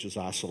bully, which is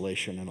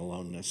isolation and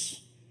aloneness.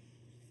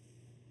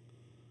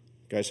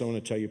 Guys, I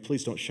want to tell you,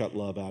 please don't shut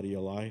love out of your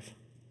life.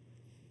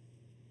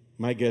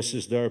 My guess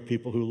is there are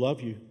people who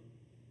love you,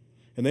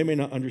 and they may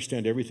not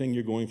understand everything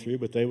you're going through,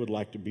 but they would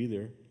like to be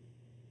there.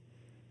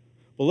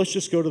 Well, let's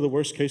just go to the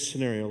worst case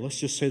scenario. Let's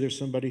just say there's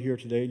somebody here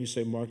today and you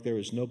say, Mark, there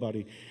is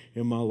nobody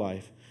in my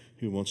life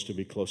who wants to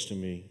be close to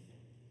me.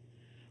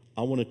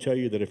 I want to tell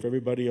you that if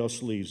everybody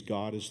else leaves,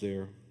 God is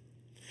there.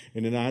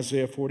 And in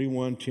Isaiah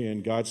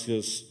 41:10, God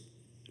says,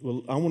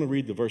 well, I want to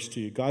read the verse to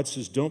you. God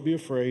says, don't be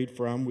afraid,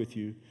 for I'm with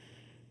you.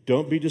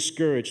 Don't be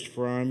discouraged,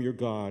 for I am your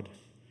God.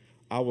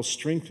 I will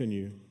strengthen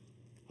you.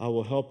 I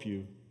will help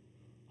you.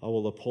 I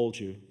will uphold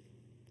you.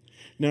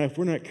 Now, if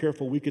we're not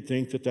careful, we could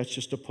think that that's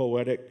just a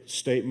poetic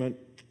statement,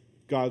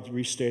 God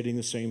restating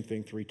the same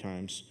thing 3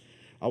 times.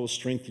 I will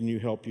strengthen you,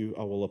 help you,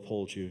 I will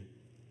uphold you.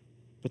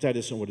 But that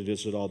isn't what it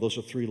is at all. Those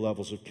are 3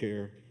 levels of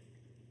care.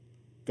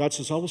 God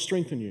says, I will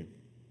strengthen you.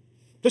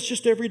 That's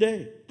just every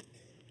day.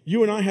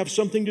 You and I have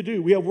something to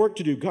do. We have work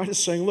to do. God is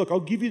saying, look, I'll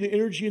give you the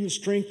energy and the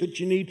strength that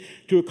you need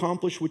to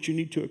accomplish what you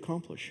need to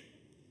accomplish.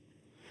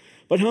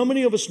 But how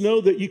many of us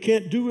know that you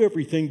can't do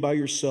everything by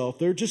yourself?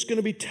 There are just going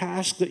to be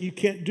tasks that you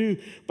can't do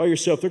by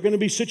yourself. There are going to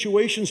be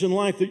situations in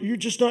life that you're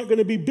just not going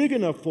to be big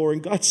enough for.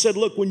 And God said,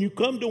 look, when you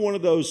come to one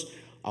of those,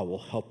 I will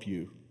help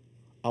you.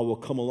 I will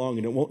come along,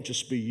 and it won't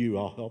just be you.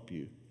 I'll help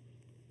you.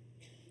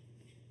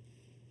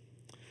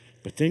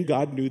 But then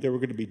God knew there were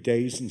going to be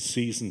days and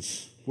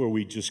seasons where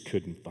we just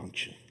couldn't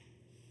function.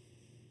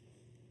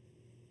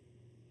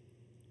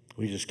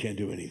 We just can't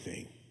do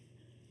anything.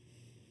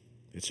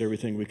 It's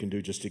everything we can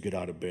do just to get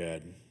out of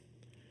bed.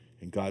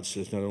 And God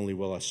says, not only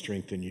will I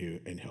strengthen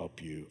you and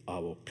help you, I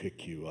will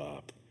pick you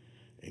up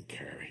and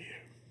carry you.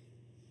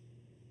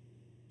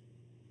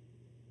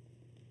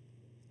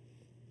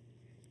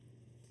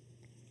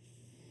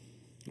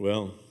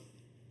 Well,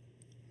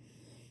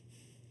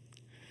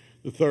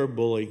 the third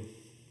bully,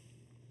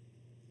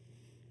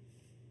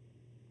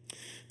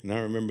 and I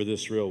remember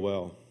this real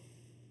well,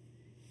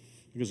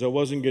 because I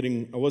wasn't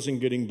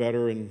getting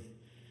better,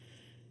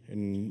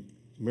 and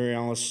Mary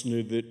Alice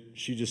knew that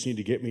she just needed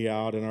to get me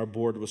out, and our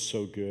board was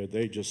so good.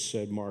 They just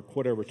said, Mark,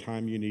 whatever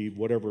time you need,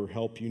 whatever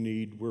help you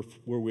need, we're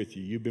with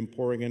you. You've been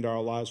pouring into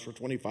our lives for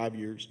 25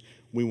 years.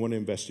 We want to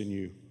invest in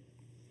you.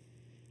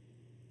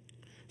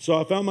 So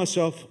I found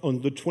myself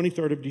on the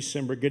 23rd of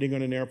December getting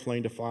on an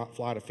airplane to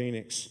fly to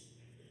Phoenix.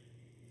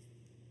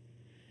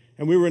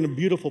 And we were in a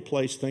beautiful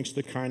place thanks to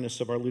the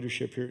kindness of our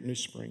leadership here at New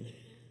Spring.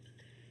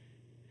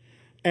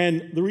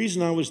 And the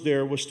reason I was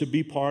there was to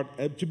be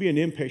an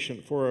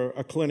inpatient for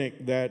a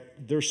clinic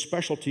that their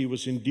specialty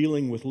was in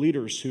dealing with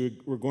leaders who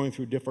were going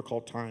through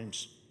difficult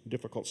times,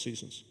 difficult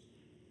seasons.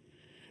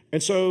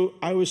 And so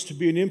I was to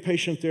be an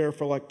inpatient there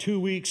for like 2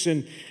 weeks.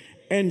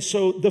 And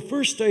so the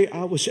first day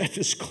I was at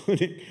this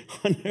clinic,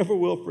 I never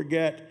will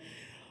forget,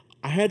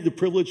 I had the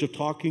privilege of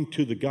talking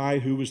to the guy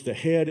who was the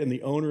head and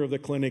the owner of the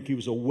clinic. He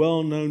was a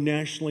well-known,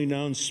 nationally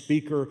known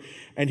speaker,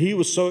 and he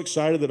was so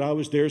excited that I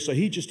was there, so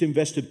he just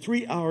invested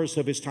 3 hours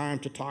of his time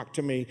to talk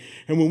to me.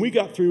 And when we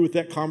got through with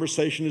that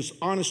conversation, as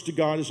honest to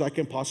God as I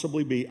can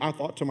possibly be, I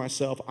thought to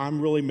myself, I'm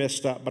really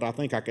messed up, but I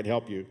think I could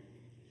help you.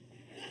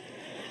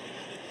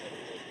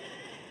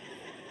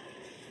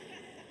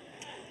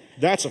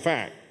 That's a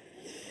fact.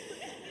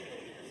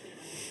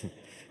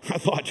 I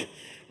thought,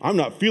 I'm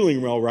not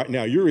feeling well right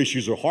now. Your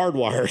issues are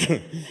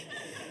hardwired.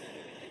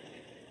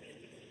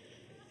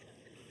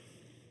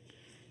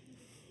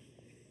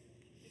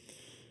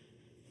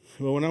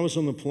 Well, when I was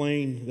on the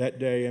plane that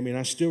day,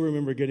 I still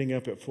remember getting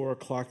up at 4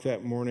 o'clock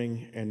that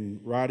morning and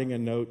writing a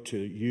note to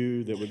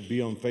you that would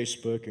be on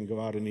Facebook and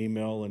go out an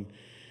email. And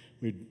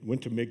we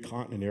went to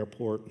Mid-Continent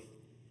Airport.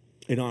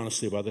 And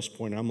honestly, by this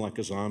point, I'm like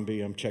a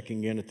zombie. I'm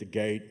checking in at the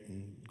gate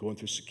and going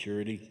through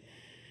security.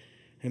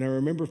 And I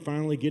remember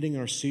finally getting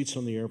our seats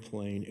on the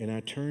airplane, and I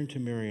turned to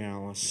Mary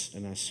Alice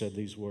and I said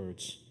these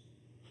words,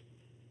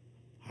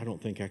 I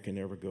don't think I can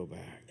ever go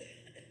back.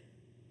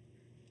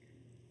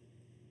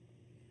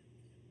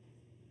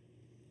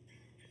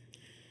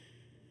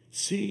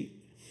 See,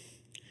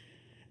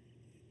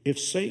 if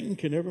Satan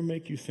can ever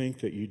make you think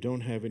that you don't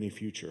have any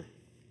future,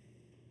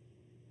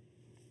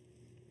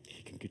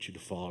 he can get you to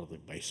fall to the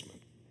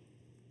basement.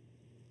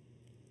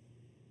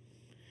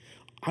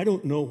 I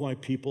don't know why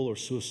people are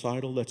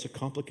suicidal. That's a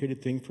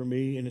complicated thing for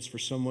me, and it's for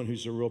someone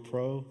who's a real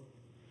pro.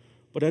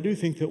 But I do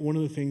think that one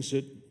of the things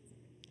that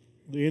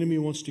the enemy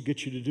wants to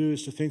get you to do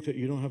is to think that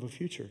you don't have a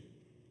future.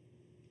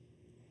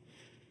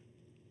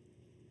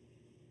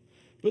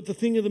 But the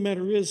thing of the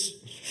matter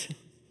is,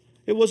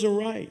 it wasn't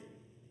right.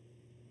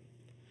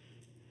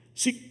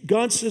 See,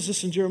 God says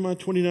this in Jeremiah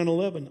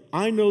 29:11.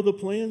 I know the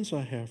plans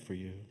I have for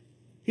you.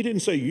 He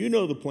didn't say, you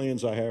know the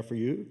plans I have for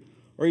you.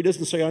 Or he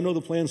doesn't say, I know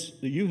the plans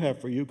that you have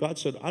for you. God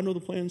said, I know the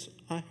plans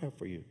I have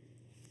for you.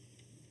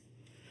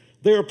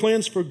 They are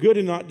plans for good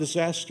and not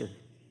disaster,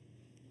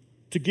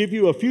 to give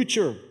you a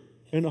future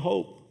and a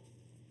hope.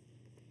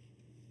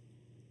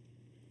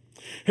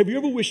 Have you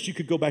ever wished you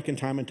could go back in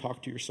time and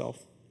talk to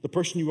yourself? The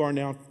person you are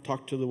now,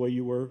 talk to the way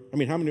you were?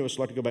 How many of us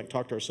like to go back and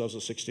talk to ourselves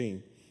at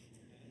 16?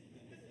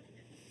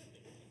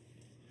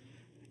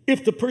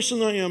 If the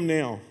person I am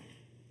now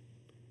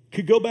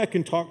could go back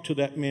and talk to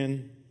that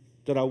man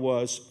that I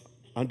was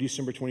on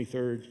December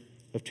 23rd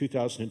of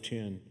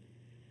 2010,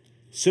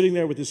 sitting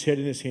there with his head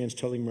in his hands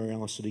telling Mary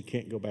Alice that he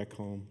can't go back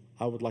home,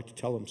 I would like to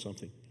tell him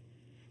something.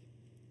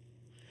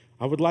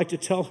 I would like to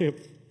tell him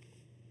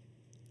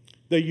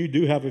that you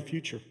do have a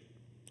future.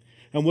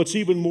 And what's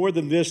even more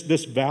than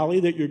this valley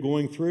that you're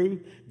going through,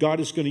 God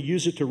is going to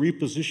use it to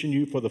reposition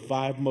you for the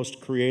 5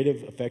 most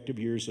creative, effective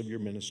years of your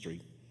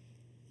ministry.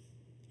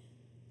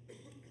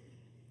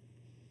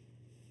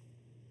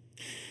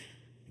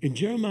 In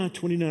Jeremiah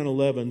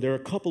 29:11, there are a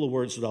couple of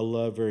words that I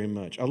love very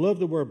much. I love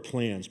the word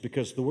plans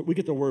because we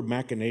get the word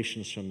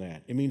machinations from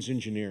that. It means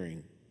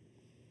engineering.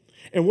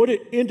 And what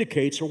it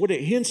indicates or what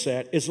it hints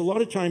at is a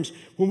lot of times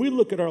when we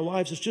look at our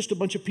lives, it's just a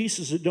bunch of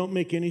pieces that don't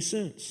make any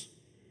sense.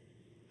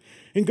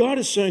 And God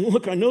is saying,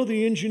 look, I know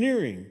the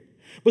engineering.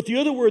 But the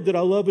other word that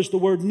I love is the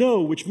word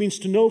know, which means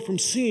to know from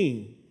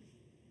seeing.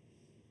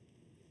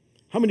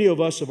 How many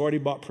of us have already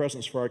bought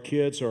presents for our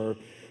kids or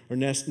our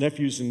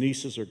nephews and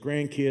nieces or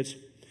grandkids?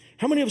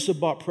 How many of us have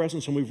bought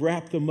presents and we've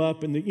wrapped them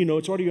up and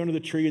it's already under the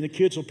tree and the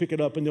kids will pick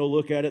it up and they'll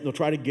look at it and they'll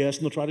try to guess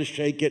and they'll try to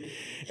shake it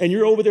and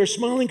you're over there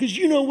smiling because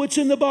you know what's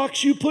in the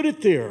box, you put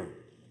it there.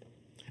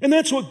 And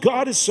that's what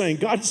God is saying.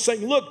 God is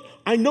saying, look,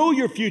 I know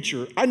your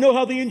future. I know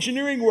how the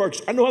engineering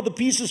works. I know how the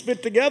pieces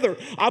fit together.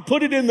 I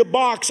put it in the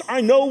box. I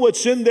know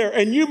what's in there.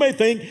 And you may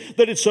think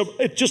that it's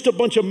just a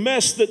bunch of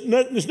mess that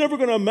is never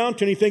going to amount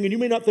to anything. And you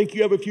may not think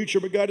you have a future,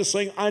 but God is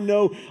saying, I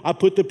know I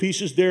put the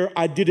pieces there.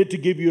 I did it to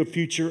give you a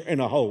future and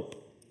a hope.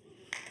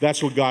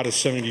 That's what God is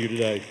saying to you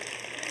today.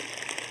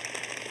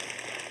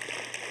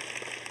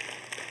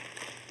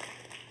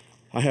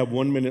 I have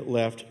 1 minute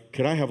left.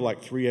 Could I have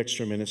like 3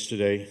 extra minutes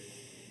today?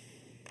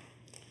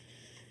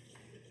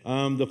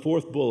 The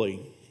 4th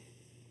bully.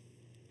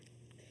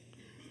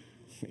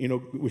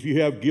 If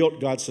you have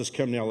guilt, God says,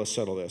 come now, let's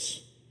settle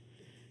this.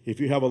 If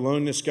you have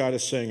aloneness, God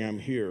is saying, I'm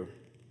here.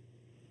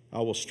 I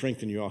will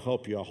strengthen you. I'll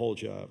help you. I'll hold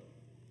you up.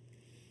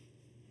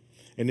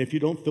 And if you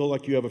don't feel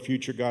like you have a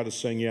future, God is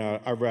saying, yeah,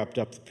 I wrapped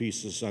up the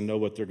pieces. I know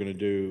what they're going to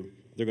do.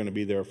 They're going to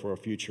be there for a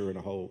future and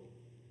a hope.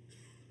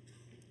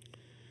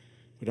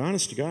 But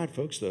honest to God,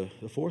 folks, the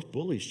 4th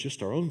bully is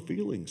just our own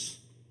feelings.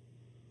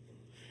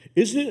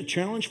 Isn't it a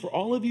challenge for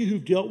all of you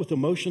who've dealt with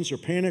emotions or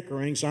panic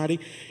or anxiety?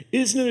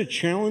 Isn't it a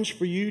challenge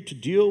for you to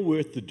deal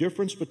with the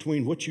difference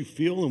between what you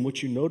feel and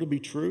what you know to be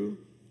true?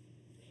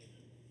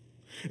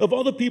 Of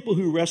all the people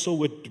who wrestle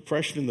with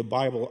depression in the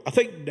Bible, I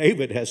think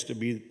David has to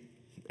be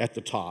at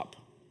the top.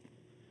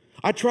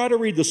 I try to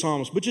read the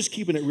Psalms, but just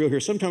keeping it real here.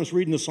 Sometimes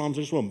reading the Psalms,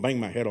 I just want to bang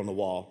my head on the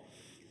wall.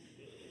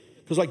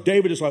 Because like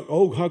David is like,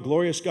 oh, how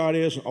glorious God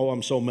is. Oh,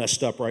 I'm so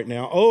messed up right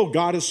now. Oh,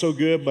 God is so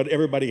good, but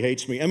everybody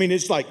hates me. I mean,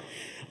 it's like,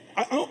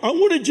 I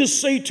want to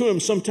just say to him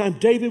sometime,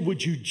 David,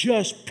 would you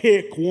just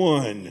pick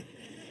one?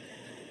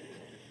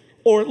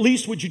 Or at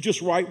least would you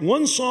just write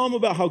one psalm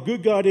about how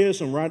good God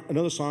is and write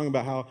another song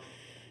about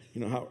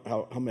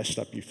how messed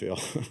up you feel?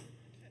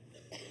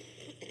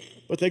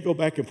 But they go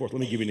back and forth. Let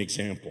me give you an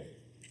example.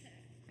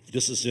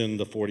 This is in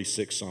the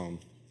 46th Psalm.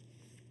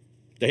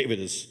 David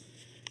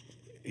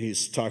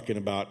he's talking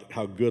about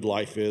how good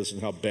life is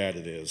and how bad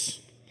it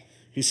is.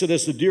 He said,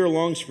 as the deer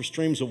longs for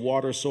streams of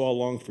water, so I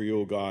long for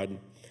you, O God.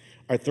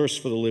 I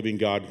thirst for the living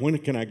God. When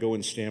can I go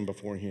and stand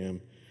before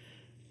him?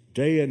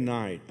 Day and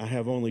night I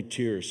have only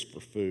tears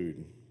for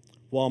food,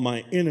 while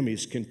my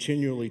enemies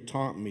continually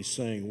taunt me,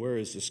 saying, where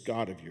is this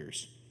God of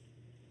yours?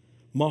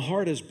 My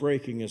heart is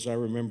breaking as I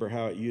remember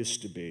how it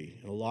used to be.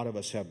 And a lot of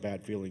us have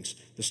bad feelings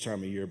this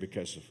time of year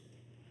because of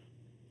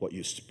what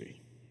used to be.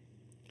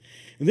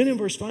 And then in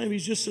verse 5, he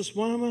just says,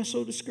 why am I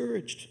so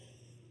discouraged?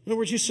 In other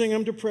words, he's saying,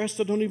 I'm depressed.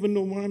 I don't even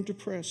know why I'm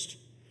depressed.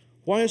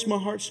 Why is my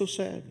heart so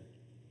sad?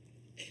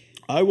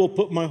 I will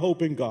put my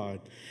hope in God.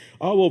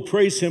 I will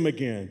praise him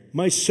again,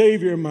 my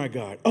Savior and my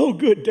God. Oh,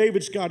 good.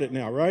 David's got it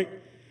now, right?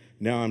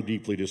 Now I'm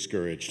deeply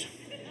discouraged.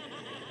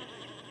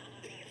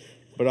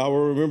 But I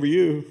will remember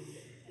you.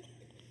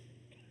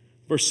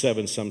 Verse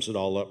 7 sums it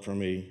all up for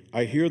me.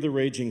 I hear the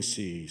raging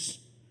seas,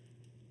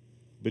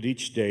 but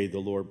each day the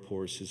Lord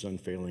pours his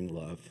unfailing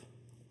love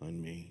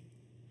on me.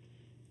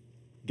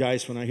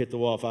 Guys, when I hit the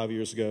wall 5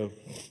 years ago,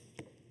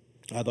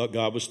 I thought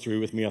God was through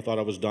with me. I thought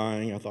I was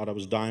dying. I thought I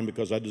was dying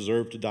because I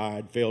deserved to die.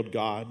 I'd failed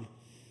God.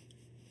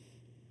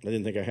 I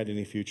didn't think I had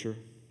any future.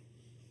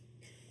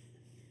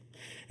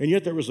 And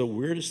yet there was the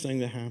weirdest thing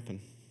that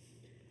happened.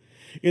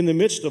 In the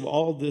midst of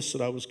all this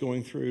that I was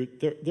going through,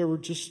 there were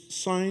just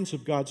signs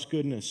of God's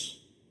goodness.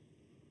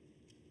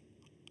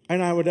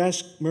 And I would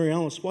ask Mary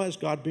Alice, why is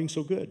God being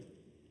so good?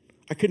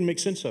 I couldn't make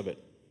sense of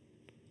it.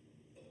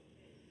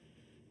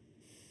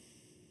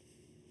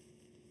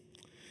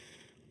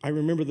 I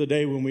remember the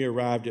day when we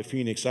arrived at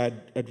Phoenix.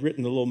 I'd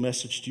written a little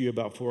message to you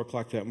about 4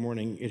 o'clock that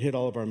morning. It hit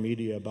all of our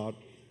media about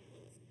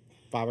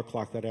 5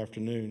 o'clock that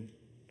afternoon.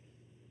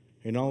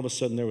 And all of a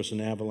sudden there was an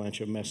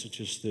avalanche of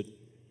messages that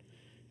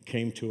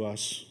came to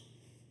us.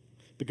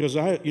 Because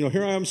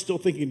here I am still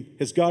thinking,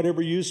 has God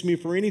ever used me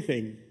for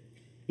anything?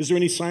 Is there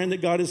any sign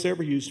that God has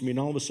ever used me? And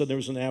all of a sudden there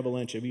was an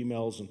avalanche of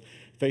emails and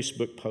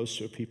Facebook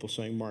posts of people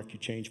saying, Mark, you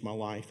changed my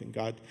life. And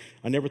God,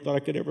 I never thought I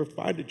could ever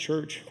find a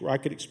church where I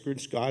could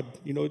experience God.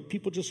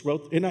 People just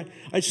wrote. And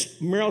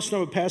Mary Alice and I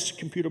would pass the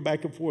computer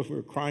back and forth. We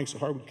were crying so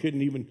hard we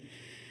couldn't even,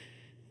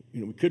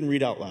 we couldn't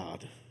read out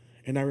loud.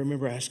 And I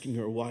remember asking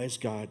her, why is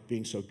God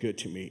being so good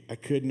to me? I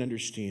couldn't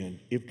understand.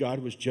 If God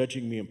was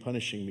judging me and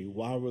punishing me,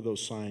 why were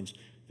those signs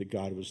that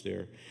God was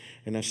there?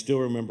 And I still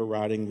remember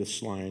writing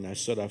this line. I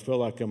said, I feel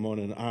like I'm on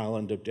an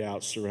island of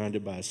doubt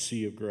surrounded by a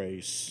sea of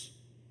grace.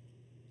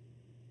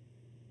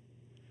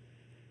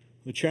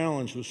 The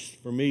challenge was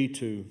for me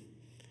to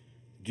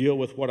deal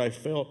with what I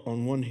felt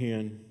on one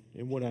hand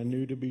and what I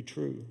knew to be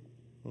true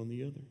on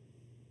the other.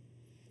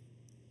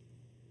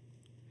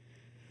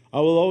 I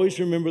will always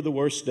remember the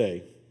worst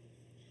day.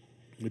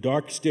 The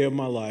darkest day of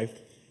my life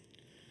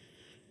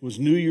was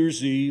New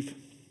Year's Eve,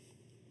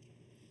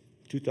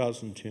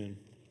 2010.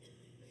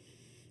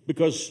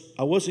 Because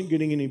I wasn't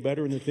getting any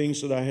better, and the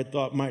things that I had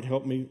thought might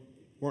help me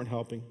weren't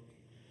helping.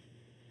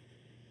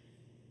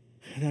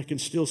 And I can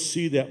still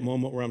see that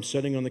moment where I'm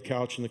sitting on the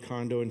couch in the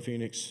condo in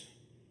Phoenix.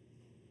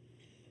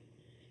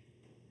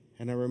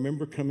 And I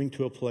remember coming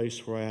to a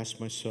place where I asked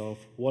myself,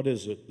 what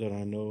is it that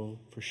I know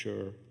for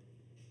sure?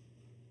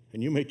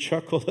 And you may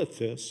chuckle at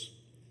this,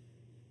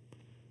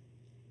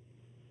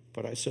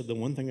 but I said the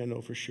one thing I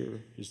know for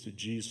sure is that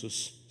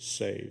Jesus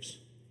saves.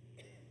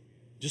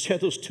 Just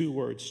had those two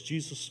words,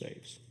 Jesus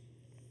saves.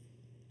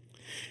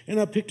 And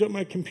I picked up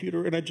my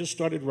computer and I just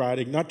started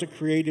writing, not to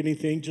create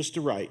anything, just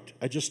to write.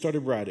 I just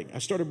started writing. I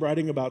started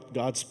writing about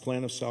God's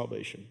plan of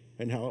salvation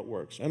and how it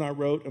works. And I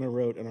wrote and I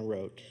wrote and I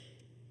wrote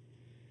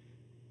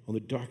on the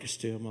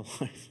darkest day of my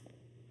life.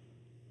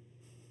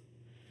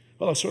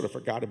 Well, I sort of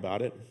forgot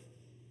about it.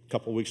 A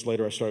couple weeks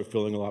later, I started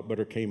feeling a lot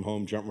better, came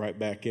home, jumped right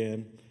back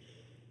in,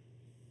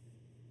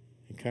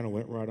 and kind of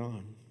went right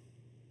on.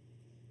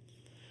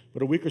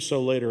 But a week or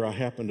so later, I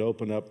happened to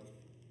open up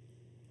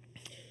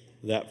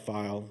that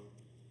file,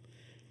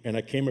 and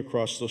I came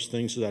across those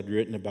things that I'd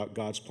written about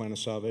God's plan of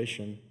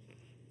salvation,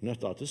 and I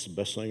thought, this is the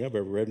best thing I've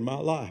ever read in my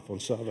life on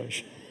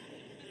salvation.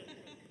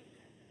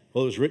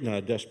 Well, it was written out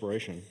of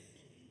desperation.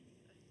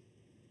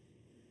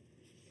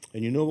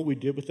 And you know what we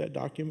did with that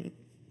document?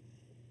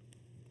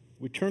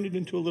 We turned it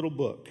into a little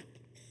book.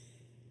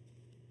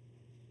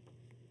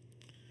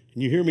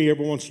 And you hear me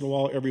every once in a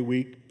while, every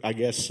week, I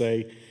guess,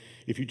 say,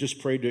 if you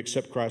just prayed to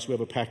accept Christ, we have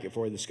a packet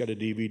for you that's got a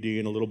DVD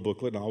and a little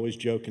booklet, and I always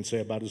joke and say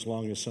about as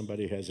long as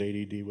somebody has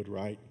ADD would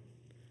write.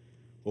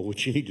 Well,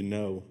 what you need to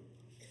know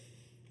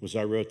was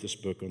I wrote this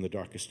book on the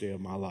darkest day of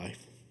my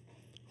life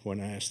when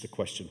I asked the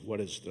question,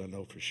 what is it that I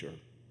know for sure?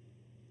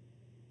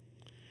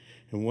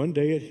 And one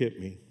day it hit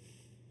me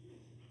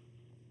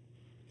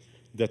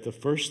that the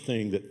first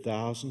thing that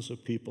thousands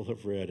of people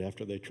have read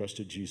after they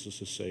trusted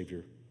Jesus as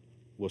Savior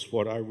was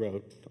what I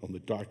wrote on the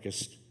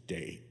darkest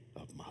day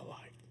of my life.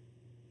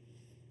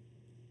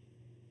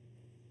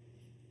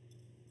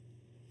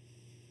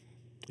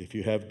 If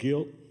you have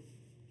guilt,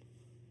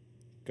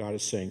 God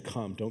is saying,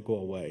 come, don't go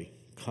away.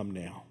 Come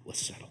now, let's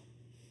settle.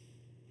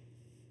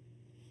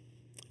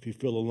 If you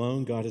feel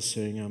alone, God is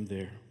saying, I'm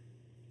there.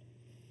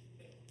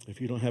 If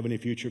you don't have any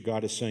future,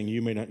 God is saying,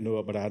 you may not know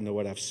it, but I know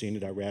it. I've seen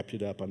it. I wrapped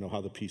it up. I know how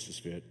the pieces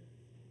fit.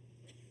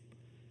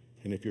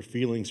 And if your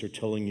feelings are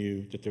telling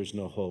you that there's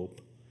no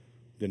hope,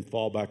 then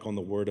fall back on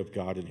the word of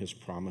God and his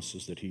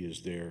promises that he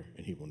is there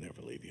and he will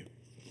never leave you.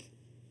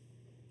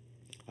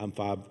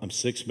 I'm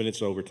 6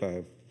 minutes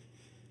overtime,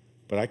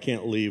 but I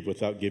can't leave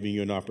without giving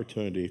you an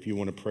opportunity if you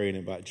want to pray and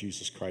invite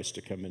Jesus Christ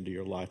to come into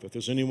your life. If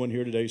there's anyone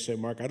here today who say,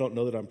 Mark, I don't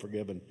know that I'm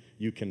forgiven,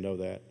 you can know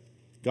that.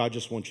 God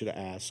just wants you to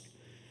ask.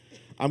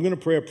 I'm going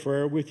to pray a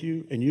prayer with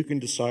you, and you can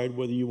decide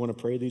whether you want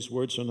to pray these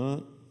words or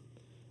not,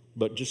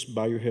 but just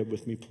bow your head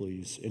with me,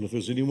 please. And if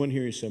there's anyone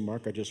here who say,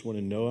 Mark, I just want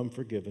to know I'm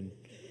forgiven,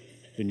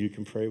 then you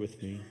can pray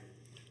with me.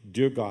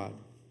 Dear God,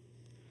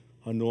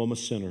 I know I'm a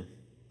sinner,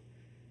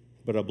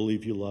 but I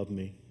believe you love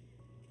me.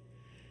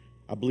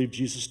 I believe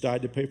Jesus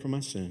died to pay for my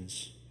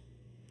sins.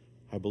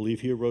 I believe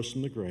he arose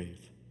from the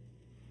grave.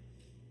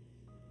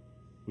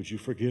 Would you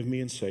forgive me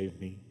and save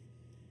me?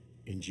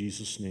 In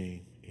Jesus'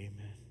 name, amen.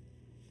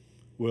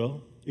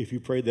 Well, if you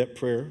prayed that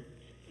prayer,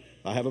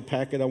 I have a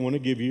packet I want to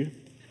give you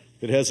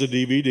that has a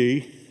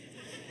DVD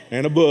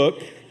and a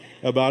book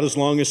about as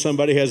long as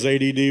somebody has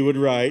ADD would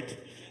write.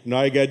 And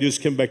all you got to do is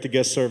come back to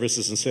guest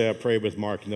services and say, I prayed with Mark.